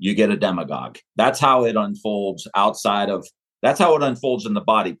system, you get a demagogue. That's how it unfolds that's how it unfolds in the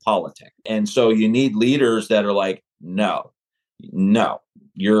body politic. And so you need leaders that are like, no,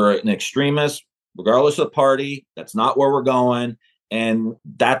 you're an extremist, regardless of the party. That's not where we're going. And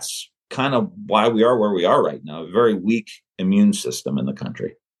that's kind of why we are where we are right now, a very weak immune system in the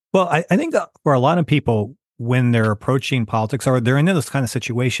country. Well, I think that for a lot of people, when they're approaching politics or they're in those kind of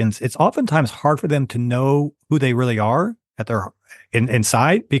situations, it's oftentimes hard for them to know who they really are at their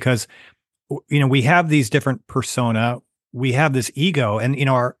inside, because we have these different persona, we have this ego, and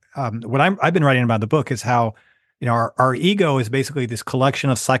what I've been writing about in the book is how our ego is basically this collection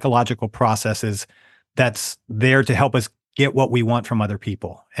of psychological processes that's there to help us get what we want from other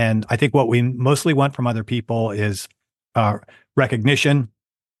people. And I think what we mostly want from other people is recognition,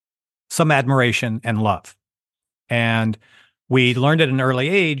 some admiration, and love. And we learned at an early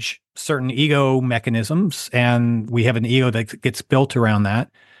age certain ego mechanisms, and we have an ego that gets built around that.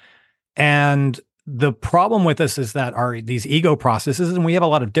 And the problem with this is that these ego processes, and we have a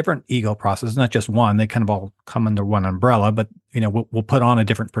lot of different ego processes, not just one, they kind of all come under one umbrella, but we'll put on a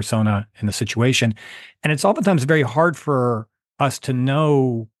different persona in the situation. And it's oftentimes very hard for us to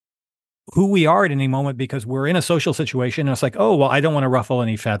know who we are at any moment, because we're in a social situation and it's like, oh, well, I don't want to ruffle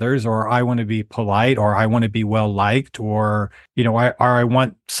any feathers, or I want to be polite, or I want to be well liked, or, I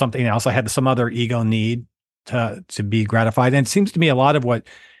want something else. I had some other ego need to be gratified. And it seems to me a lot of what,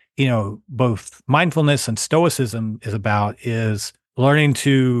 both mindfulness and stoicism is about is learning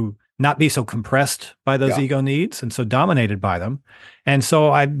to not be so compressed by those ego needs and so dominated by them. And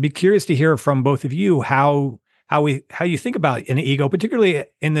so I'd be curious to hear from both of you how you think about an ego, particularly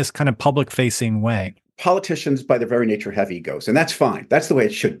in this kind of public-facing way. Politicians, by their very nature, have egos, and that's fine. That's the way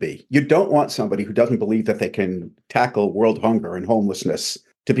it should be. You don't want somebody who doesn't believe that they can tackle world hunger and homelessness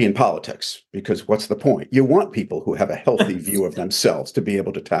to be in politics, because what's the point? You want people who have a healthy view of themselves to be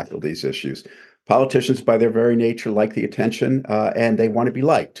able to tackle these issues. Politicians, by their very nature, like the attention, and they want to be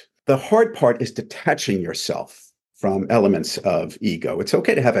liked. The hard part is detaching yourself from elements of ego. It's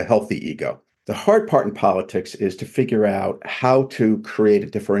okay to have a healthy ego. The hard part in politics is to figure out how to create a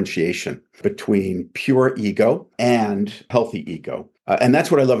differentiation between pure ego and healthy ego. And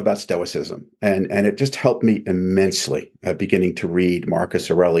that's what I love about Stoicism. And it just helped me immensely beginning to read Marcus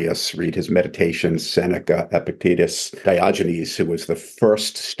Aurelius, read his Meditations, Seneca, Epictetus, Diogenes, who was the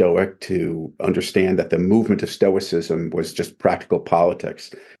first Stoic to understand that the movement of Stoicism was just practical politics.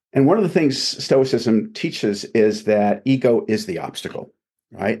 And one of the things Stoicism teaches is that ego is the obstacle,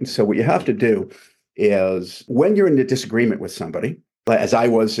 right? And so what you have to do is when you're in a disagreement with somebody, as I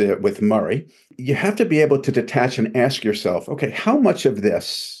was with Murray, you have to be able to detach and ask yourself, okay, how much of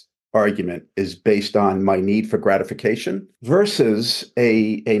this argument is based on my need for gratification versus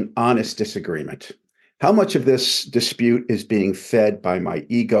an honest disagreement? How much of this dispute is being fed by my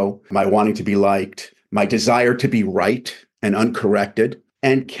ego, my wanting to be liked, my desire to be right and uncorrected?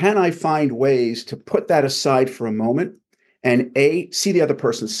 And can I find ways to put that aside for a moment and see the other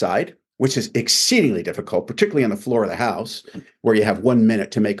person's side, which is exceedingly difficult, particularly on the floor of the House, where you have 1 minute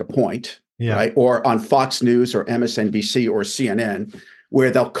to make a point, right? Or on Fox News or MSNBC or CNN,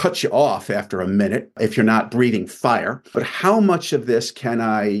 where they'll cut you off after a minute if you're not breathing fire. But how much of this can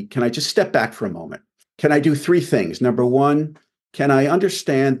I just step back for a moment? Can I do three things? Number one, can I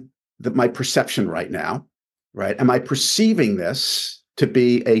understand my perception right now, right? Am I perceiving this to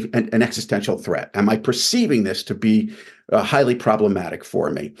be an existential threat? Am I perceiving this to be highly problematic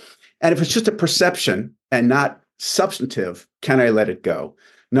for me? And if it's just a perception and not substantive, can I let it go?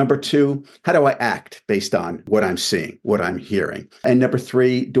 Number two, how do I act based on what I'm seeing, what I'm hearing? And number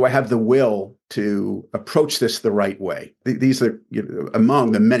three, do I have the will to approach this the right way? These are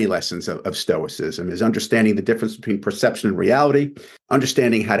among the many lessons of Stoicism, is understanding the difference between perception and reality,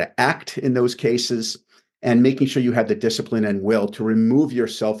 understanding how to act in those cases, and making sure you have the discipline and will to remove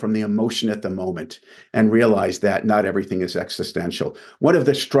yourself from the emotion at the moment and realize that not everything is existential. One of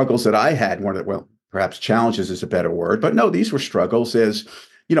the struggles that I had, perhaps challenges is a better word, but no, these were struggles, is,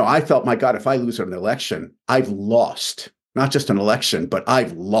 I felt, my God, if I lose an election, I've lost. Not just an election, but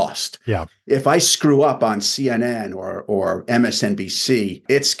I've lost. Yeah. If I screw up on CNN or MSNBC,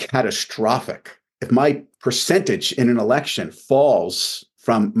 it's catastrophic. If my percentage in an election falls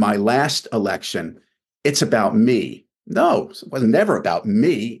from my last election, it's about me. No, it was never about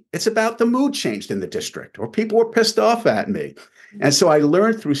me. It's about the mood changed in the district, or people were pissed off at me. And so I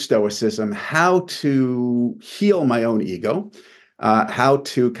learned through Stoicism how to heal my own ego, how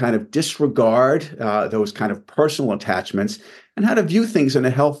to kind of disregard those kind of personal attachments, and how to view things in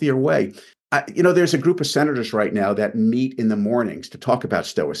a healthier way. There's a group of senators right now that meet in the mornings to talk about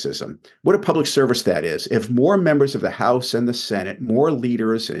Stoicism. What a public service that is. If more members of the House and the Senate, more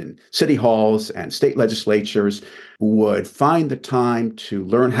leaders in city halls and state legislatures would find the time to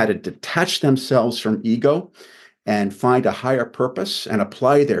learn how to detach themselves from ego and find a higher purpose and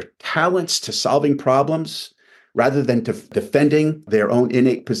apply their talents to solving problems rather than to defending their own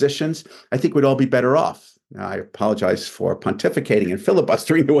innate positions, I think we'd all be better off. I apologize for pontificating and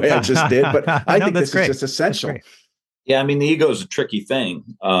filibustering the way I just did, but I think this is just essential. Yeah, I mean, the ego is a tricky thing.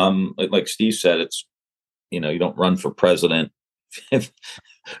 Like Steve said, it's, you don't run for president,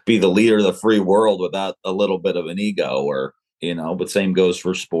 be the leader of the free world without a little bit of an ego, or, but same goes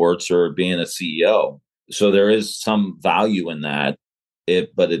for sports or being a CEO. So there is some value in that.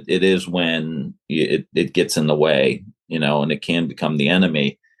 But it is when it gets in the way, and it can become the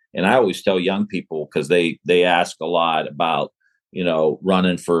enemy. And I always tell young people, because they ask a lot about,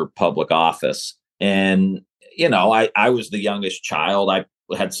 running for public office. And, I was the youngest child. I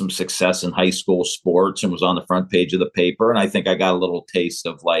had some success in high school sports and was on the front page of the paper. And I think I got a little taste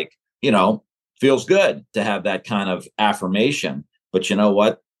of feels good to have that kind of affirmation. But you know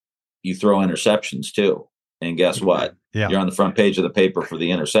what? You throw interceptions too. And guess what? Yeah. You're on the front page of the paper for the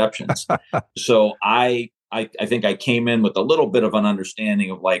interceptions. So I think I came in with a little bit of an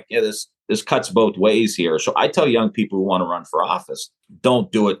understanding of this cuts both ways here. So I tell young people who want to run for office,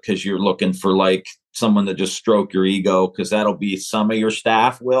 don't do it because you're looking for someone to just stroke your ego, because that'll be some of your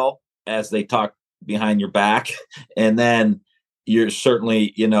staff will, as they talk behind your back. And then you're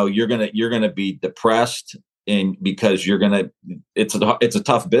certainly, you're going to be depressed, and because it's a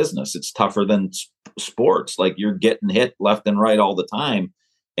tough business. It's tougher than sports. You're getting hit left and right all the time,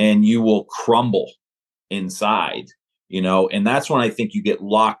 and you will crumble inside, and that's when I think you get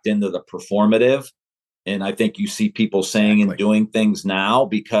locked into the performative. And I think you see people saying and doing things now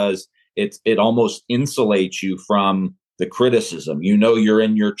because it almost insulates you from the criticism. You know you're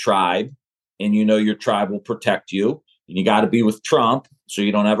in your tribe, and you know your tribe will protect you. And you got to be with Trump so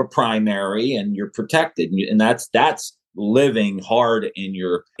you don't have a primary, and you're protected. And that's living hard in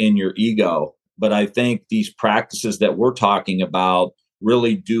your ego. But I think these practices that we're talking about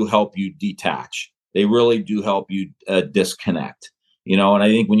really do help you detach. They really do help you disconnect. And I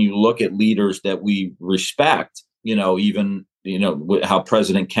think when you look at leaders that we respect, even how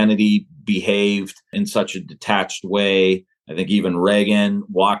President Kennedy behaved in such a detached way. I think even Reagan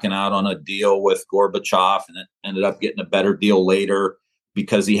walking out on a deal with Gorbachev, and it ended up getting a better deal later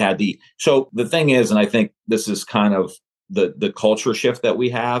because he had so the thing is, and I think this is kind of the culture shift that we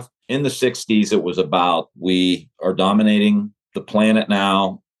have. In the 60s, it was about, we are dominating the planet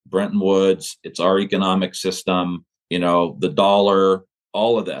now, Bretton Woods, it's our economic system, the dollar,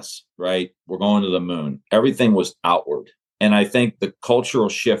 all of this, right? We're going to the moon. Everything was outward. And I think the cultural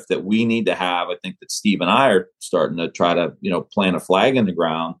shift that we need to have, I think that Steve and I are starting to try to, plant a flag in the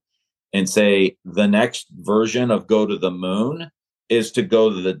ground and say the next version of go to the moon is to go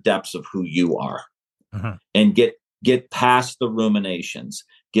to the depths of who you are and get past the ruminations,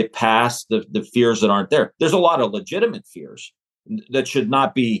 get past the fears that aren't there. There's a lot of legitimate fears that should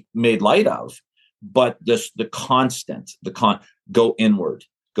not be made light of, but go inward,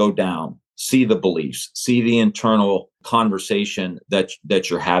 go down, see the beliefs, see the internal conversation that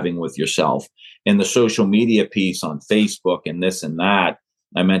you're having with yourself. And the social media piece on Facebook and this and that.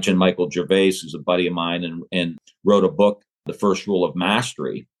 I mentioned Michael Gervais, who's a buddy of mine, and wrote a book, The First Rule of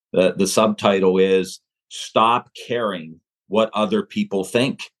Mastery. The subtitle is Stop Caring What Other People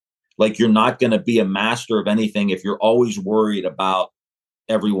Think. Like, you're not going to be a master of anything if you're always worried about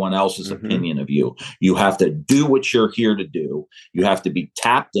everyone else's opinion of you. You have to do what you're here to do. You have to be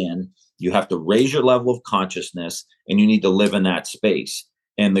tapped in. You have to raise your level of consciousness, and you need to live in that space.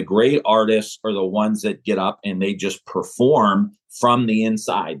 And the great artists are the ones that get up and they just perform from the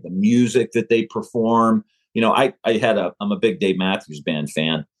inside. The music that they perform. I'm a big Dave Matthews Band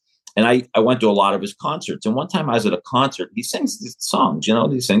fan. And I went to a lot of his concerts. And one time I was at a concert, he sings these songs,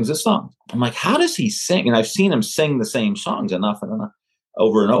 he sings a song. I'm like, how does he sing? And I've seen him sing the same songs enough and enough,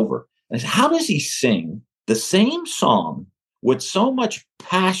 over and over. And I said, how does he sing the same song with so much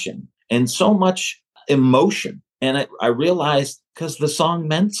passion and so much emotion? And I realized, because the song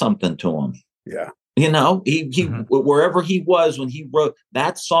meant something to him. Yeah. He wherever he was when he wrote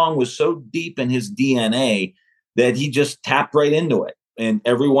that song was so deep in his DNA that he just tapped right into it. And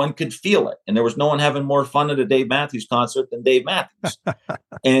everyone could feel it. And there was no one having more fun at a Dave Matthews concert than Dave Matthews.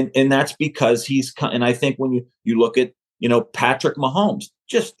 and that's because and I think when you look at, Patrick Mahomes,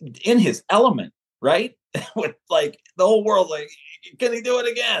 just in his element, right? With like the whole world, like, can he do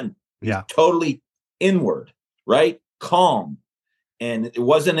it again? Yeah. Totally inward, right? Calm. And it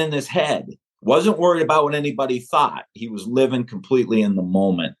wasn't in his head. Wasn't worried about what anybody thought. He was living completely in the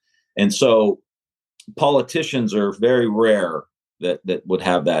moment. And so politicians are very rare that would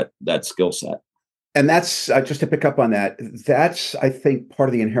have that skill set. And that's just to pick up on that. That's, I think, part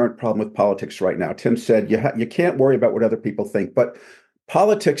of the inherent problem with politics right now. Tim said you can't worry about what other people think, but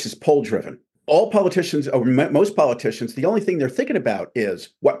politics is poll driven. All politicians, or most politicians, the only thing they're thinking about is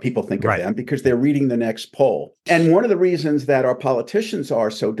what people think of them, because they're reading the next poll. And one of the reasons that our politicians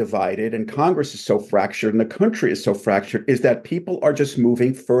are so divided and Congress is so fractured and the country is so fractured is that people are just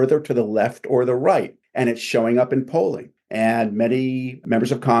moving further to the left or the right, and it's showing up in polling. And many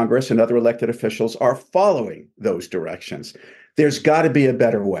members of Congress and other elected officials are following those directions. There's got to be a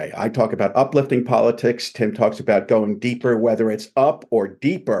better way. I talk about uplifting politics. Tim talks about going deeper, whether it's up or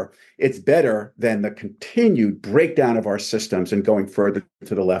deeper. It's better than the continued breakdown of our systems and going further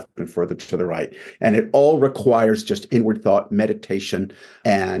to the left and further to the right. And it all requires just inward thought, meditation,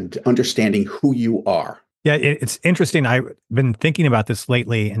 and understanding who you are. Yeah, it's interesting. I've been thinking about this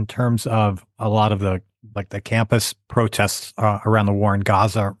lately in terms of a lot of the campus protests around the war in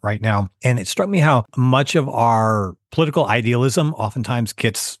Gaza right now. And it struck me how much of our political idealism oftentimes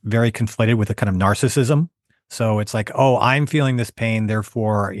gets very conflated with a kind of narcissism. So it's like, oh, I'm feeling this pain,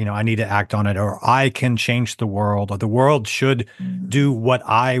 therefore, I need to act on it, or I can change the world, or the world should do what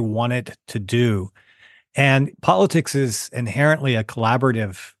I want it to do. And politics is inherently a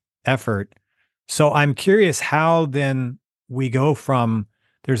collaborative effort. So I'm curious how then we go from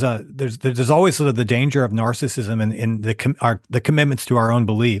there's always sort of the danger of narcissism in the commitments to our own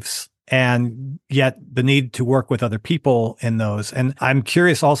beliefs, and yet the need to work with other people in those. And I'm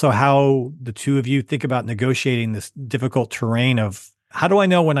curious also how the two of you think about negotiating this difficult terrain of how do I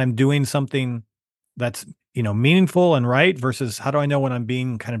know when I'm doing something that's meaningful and right versus how do I know when I'm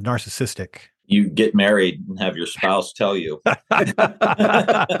being kind of narcissistic? You get married and have your spouse tell you.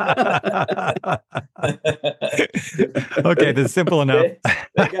 Okay, that's simple enough.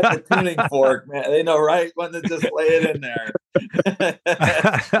 They got the tuning fork, man. They know right when to just lay it in there.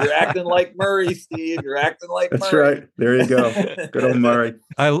 You're acting like Murray, Steve. You're acting like That's Murray. right. There you go. Good old Murray.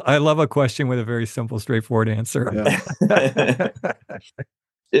 I love a question with a very simple, straightforward answer. Yeah.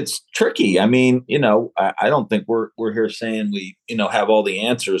 It's tricky. I mean, I don't think we're here saying we, have all the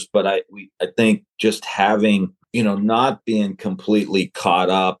answers, but I think just having, not being completely caught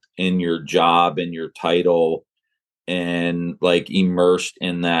up in your job and your title and like immersed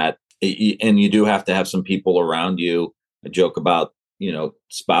in that. And you do have to have some people around you. I joke about,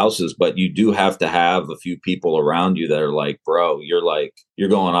 spouses, but you do have to have a few people around you that are like, bro, you're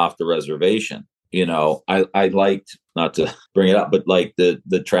going off the reservation. I liked, not to bring it up, but like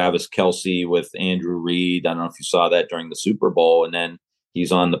the Travis Kelce with Andrew Reid. I don't know if you saw that during the Super Bowl. And then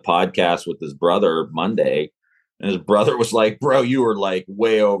he's on the podcast with his brother Monday. And his brother was like, bro, you were like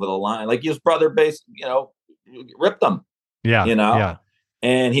way over the line. Like his brother basically, ripped him. Yeah. Yeah.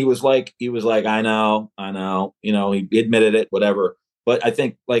 And he was like, I know, he admitted it, whatever. But I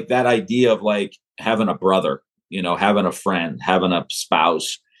think like that idea of like having a brother, having a friend, having a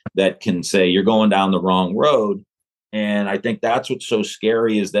spouse that can say you're going down the wrong road. And I think that's what's so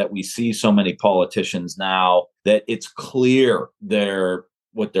scary is that we see so many politicians now that it's clear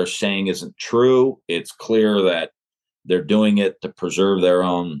what they're saying isn't true. It's clear that they're doing it to preserve their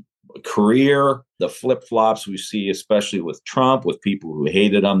own career. The flip-flops we see, especially with Trump, with people who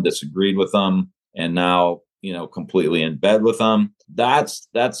hated him, disagreed with him, and now, completely in bed with him. That's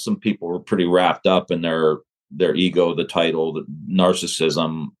some people who are pretty wrapped up in their ego, the title, the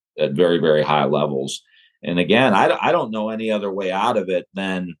narcissism at very, very high levels. And again, I don't know any other way out of it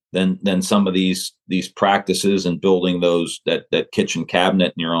than some of these practices and building that kitchen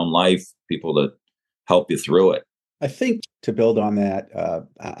cabinet in your own life, people that help you through it. I think to build on that,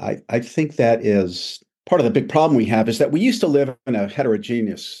 I think that is part of the big problem we have is that we used to live in a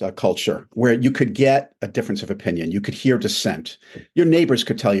heterogeneous culture where you could get a difference of opinion. You could hear dissent. Your neighbors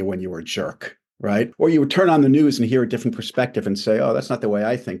could tell you when you were a jerk, right? Or you would turn on the news and hear a different perspective and say, oh, that's not the way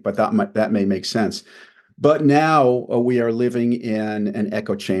I think, but that may make sense. But now we are living in an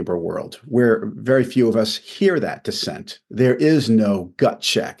echo chamber world where very few of us hear that dissent. There is no gut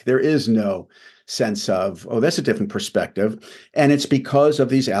check. There is no sense of, oh, that's a different perspective. And it's because of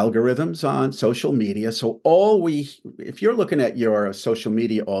these algorithms on social media. So if you're looking at your social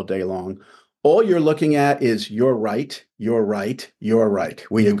media all day long, all you're looking at is you're right, you're right, you're right.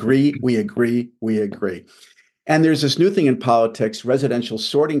 We agree, we agree, we agree. And there's this new thing in politics, residential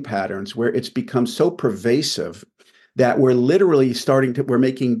sorting patterns, where it's become so pervasive that we're literally we're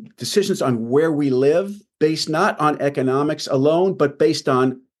making decisions on where we live based not on economics alone, but based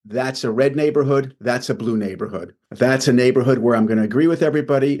on that's a red neighborhood, that's a blue neighborhood. That's a neighborhood where I'm going to agree with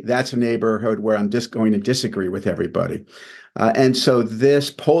everybody. That's a neighborhood where I'm just going to disagree with everybody. And so this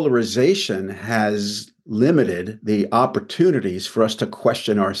polarization has limited the opportunities for us to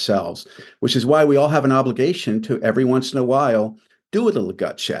question ourselves, which is why we all have an obligation to every once in a while do a little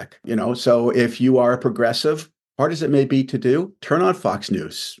gut check. So if you are a progressive, hard as it may be to do, turn on Fox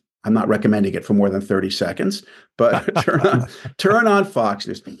News. I'm not recommending it for more than 30 seconds, but turn on Fox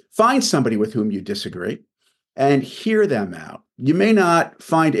News. Find somebody with whom you disagree and hear them out. You may not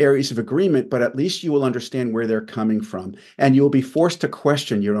find areas of agreement, but at least you will understand where they're coming from, and you'll be forced to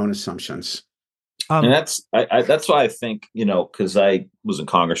question your own assumptions. And that's why I think, because I was in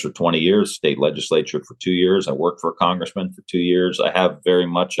Congress for 20 years, state legislature for 2 years. I worked for a congressman for 2 years. I have very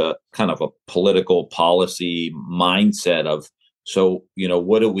much a kind of a political policy mindset of, so,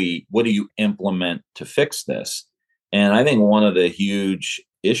 what do you implement to fix this? And I think one of the huge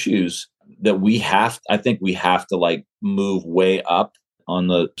issues that I think we have to like move way up on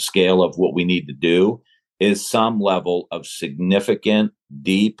the scale of what we need to do is some level of significant,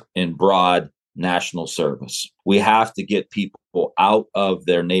 deep and broad national service. We have to get people out of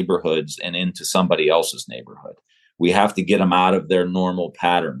their neighborhoods and into somebody else's neighborhood. We have to get them out of their normal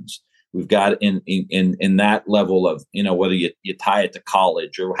patterns. We've got in that level of, whether you tie it to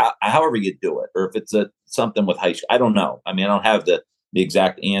college or however you do it, or if it's something with high school, I don't know. I mean, I don't have the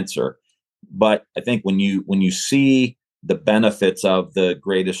exact answer, but I think when you see the benefits of the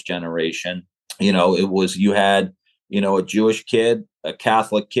Greatest Generation, you had a Jewish kid, a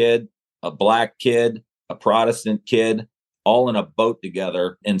Catholic kid, a Black kid, a Protestant kid, all in a boat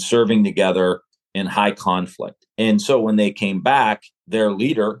together and serving together in high conflict. And so when they came back, their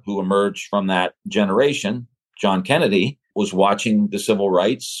leader who emerged from that generation, John Kennedy, was watching the civil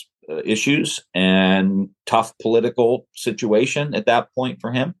rights issues and tough political situation at that point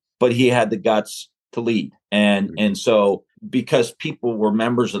for him. but he had the guts to lead. And so because people were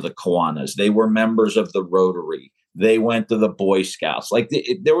members of the Kiwanis, they were members of the Rotary, they went to the Boy Scouts. Like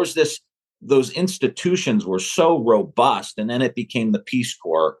there was those institutions were so robust, and then it became the Peace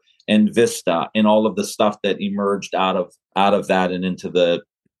Corps and Vista and all of the stuff that emerged out of that and into the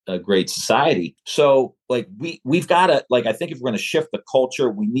Great Society. So like we've got to, like, I think if we're going to shift the culture,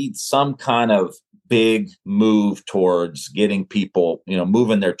 we need some kind of big move towards getting people,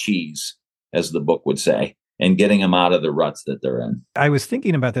 moving their cheese, as the book would say, and getting them out of the ruts that they're in. I was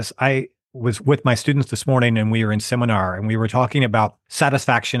thinking about this. I was with my students this morning and we were in seminar and we were talking about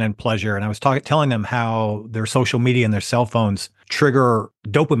satisfaction and pleasure. And I was telling them how their social media and their cell phones trigger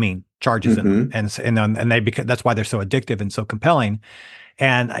dopamine charges in them. And that's why they're so addictive and so compelling.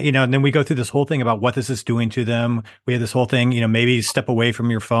 And, and then we go through this whole thing about what this is doing to them. We have this whole thing, maybe step away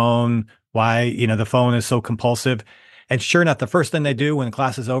from your phone, why, the phone is so compulsive. And sure enough, the first thing they do when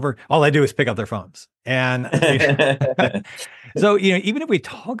class is over, all they do is pick up their phones. And so, even if we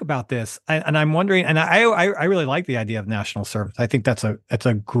talk about this, and I'm wondering, and I really like the idea of national service. I think that's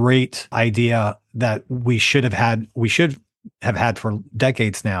a great idea that we should have had for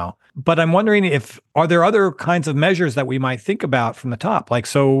decades now. But I'm wondering are there other kinds of measures that we might think about from the top? Like,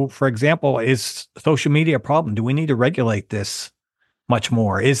 so for example, is social media a problem? Do we need to regulate this much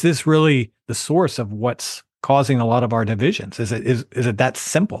more? Is this really the source of what's causing a lot of our divisions? Is it that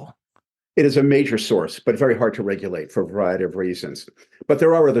simple? It is a major source, but very hard to regulate for a variety of reasons. But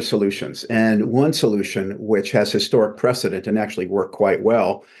there are other solutions. And one solution, which has historic precedent and actually worked quite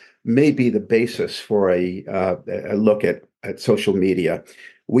well, may be the basis for a look at social media.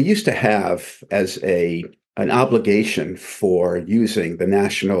 We used to have as an obligation for using the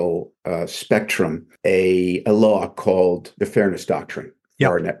national spectrum a law called the Fairness Doctrine for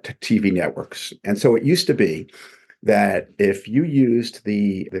our TV networks. And so it used to be that if you used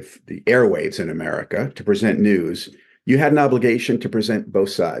the airwaves in America to present news, you had an obligation to present both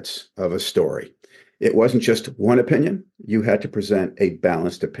sides of a story. It wasn't just one opinion. You had to present a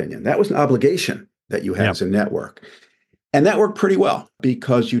balanced opinion. That was an obligation that you had as a network. And that worked pretty well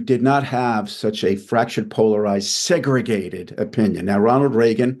because you did not have such a fractured, polarized, segregated opinion. Now, Ronald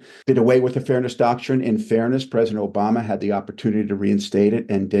Reagan did away with the Fairness Doctrine. In fairness, President Obama had the opportunity to reinstate it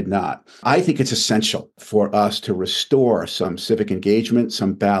and did not. I think it's essential for us to restore some civic engagement,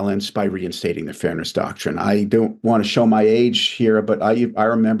 some balance by reinstating the Fairness Doctrine. I don't want to show my age here, but I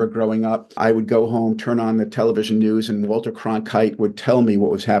remember growing up, I would go home, turn on the television news, and Walter Cronkite would tell me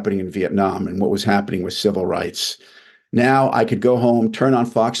what was happening in Vietnam and what was happening with civil rights. Now I could go home, turn on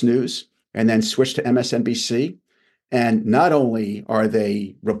Fox News, and then switch to MSNBC. And not only are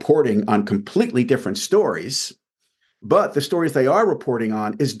they reporting on completely different stories, but the stories they are reporting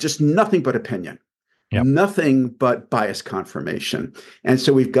on is just nothing but opinion, nothing but bias confirmation. And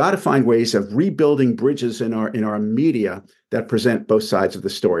so we've got to find ways of rebuilding bridges in our media that present both sides of the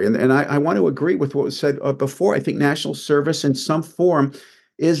story. And I want to agree with what was said before. I think national service in some form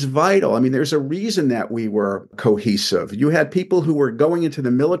is vital. I mean, there's a reason that we were cohesive. You had people who were going into the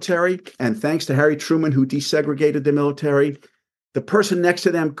military, and thanks to Harry Truman, who desegregated the military, the person next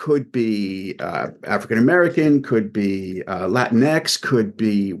to them could be African-American, could be Latinx, could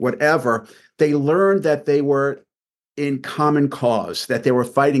be whatever. They learned that they were in common cause, that they were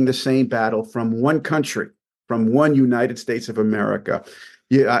fighting the same battle from one country, from one United States of America.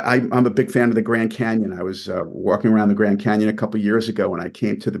 Yeah, I'm a big fan of the Grand Canyon. I was walking around the Grand Canyon a couple of years ago, and I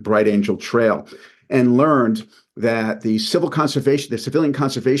came to the Bright Angel Trail and learned that the Civilian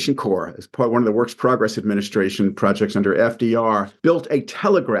Conservation Corps, as part of one of the Works Progress Administration projects under FDR, built a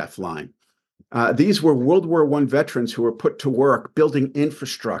telegraph line. These were World War I veterans who were put to work building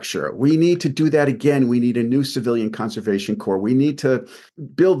infrastructure. We need to do that again. We need a new Civilian Conservation Corps. We need to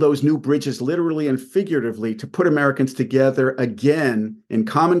build those new bridges, literally and figuratively, to put Americans together again in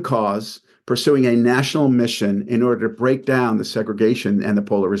common cause, pursuing a national mission in order to break down the segregation and the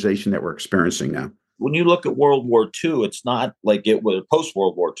polarization that we're experiencing now. When you look at World War II, it's not like it was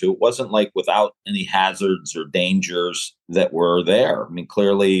post-World War II. It wasn't like without any hazards or dangers that were there. I mean,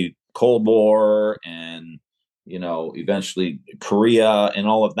 clearly Cold War and, eventually Korea and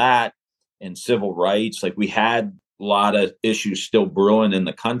all of that and civil rights, like we had a lot of issues still brewing in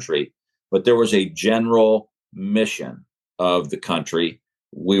the country, but there was a general mission of the country.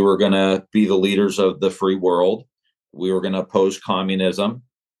 We were going to be the leaders of the free world. We were going to oppose communism,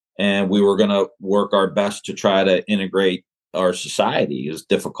 and we were going to work our best to try to integrate our society, as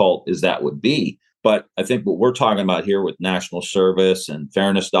difficult as that would be. But I think what we're talking about here with national service and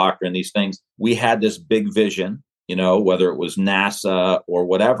Fairness Doctrine, these things, we had this big vision, whether it was NASA or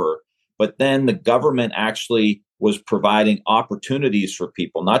whatever. But then the government actually was providing opportunities for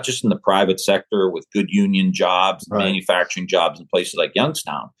people, not just in the private sector with good union jobs, Right. manufacturing jobs in places like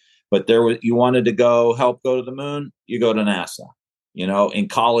Youngstown, but you wanted to help go to the moon, you go to NASA, and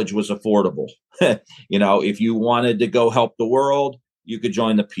college was affordable. If you wanted to go help the world, you could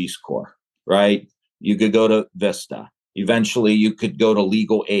join the Peace Corps, right? You could go to Vista. Eventually you could go to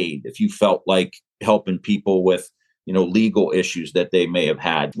legal aid if you felt like helping people with, legal issues that they may have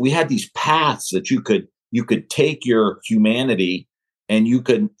had. We had these paths that you could take your humanity and you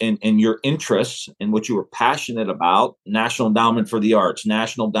could, and your interests and what you were passionate about, National Endowment for the Arts,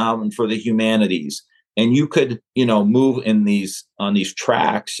 National Endowment for the Humanities, and you could, move on these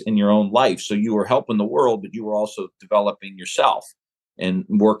tracks in your own life. So you were helping the world, but you were also developing yourself and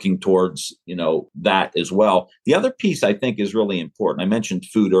working towards, that as well. The other piece I think is really important. I mentioned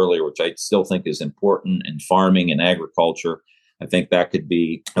food earlier, which I still think is important, and farming and agriculture. I think that could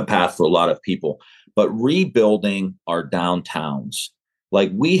be a path for a lot of people. But rebuilding our downtowns,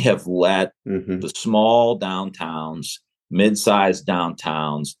 like we have let the small downtowns, mid-sized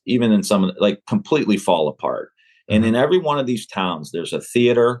downtowns, even in some, like, completely fall apart. And in every one of these towns, there's a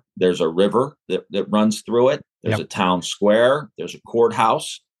theater, there's a river that runs through it, there's a town square, there's a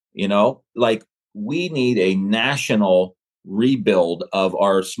courthouse, like we need a national rebuild of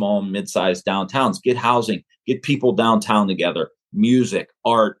our small and mid-sized downtowns. Get housing, get people downtown together, music,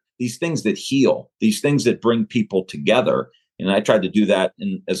 art, these things that heal, these things that bring people together. And I tried to do that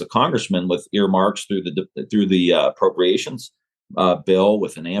as a congressman with earmarks through the appropriations bill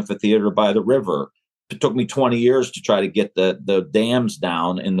with an amphitheater by the river. It took me 20 years to try to get the dams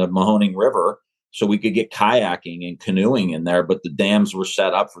down in the Mahoning River so we could get kayaking and canoeing in there. But the dams were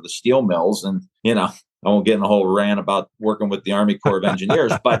set up for the steel mills. And, I won't get in a whole rant about working with the Army Corps of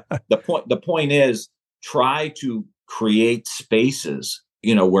Engineers. But the point is, try to create spaces,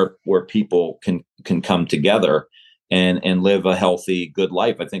 where people can come together and live a healthy, good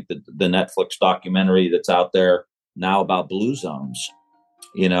life. I think that the Netflix documentary that's out there now about blue zones,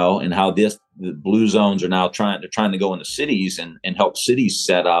 and how the blue zones are now trying to go into cities and help cities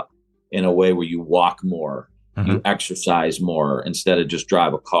set up in a way where you walk more, you exercise more instead of just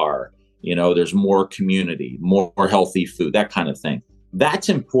drive a car. There's more community, more healthy food, that kind of thing. That's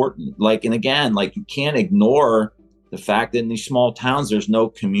important. And again, you can't ignore the fact that in these small towns, there's no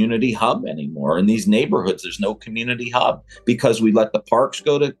community hub anymore. In these neighborhoods, there's no community hub because we let the parks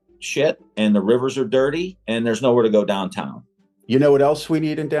go to shit and the rivers are dirty and there's nowhere to go downtown. You know what else we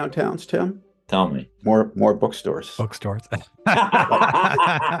need in downtowns, Tim? Tell me. More bookstores. Bookstores.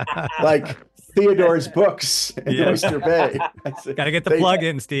 like Theodore's Books in Oyster Bay. Got to get the plug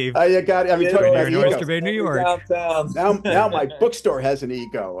in, Steve. You got it. I mean, talking about in Oyster Bay, New York. Now my bookstore has an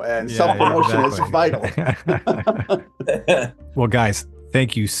ego, and self-promotion is vital. Well, guys,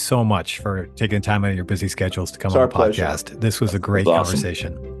 thank you so much for taking the time out of your busy schedules to come on the podcast. Pleasure. This was a great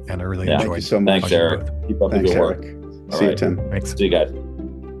conversation, and I really enjoyed it. Thank you so much. Thanks, Eric. Keep up the good work. See you, Tim. Thanks. See you guys.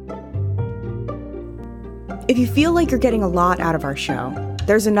 If you feel like you're getting a lot out of our show,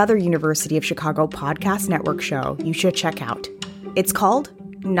 there's another University of Chicago podcast network show you should check out. It's called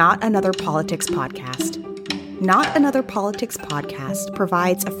Not Another Politics Podcast. Not Another Politics Podcast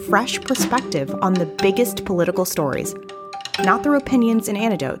provides a fresh perspective on the biggest political stories, not through opinions and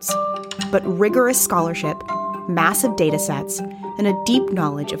anecdotes, but rigorous scholarship, massive data sets, and a deep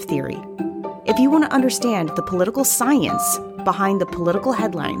knowledge of theory. If you want to understand the political science behind the political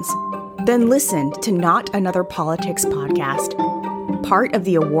headlines, then listen to Not Another Politics Podcast, part of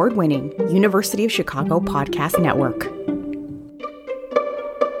the award-winning University of Chicago Podcast Network.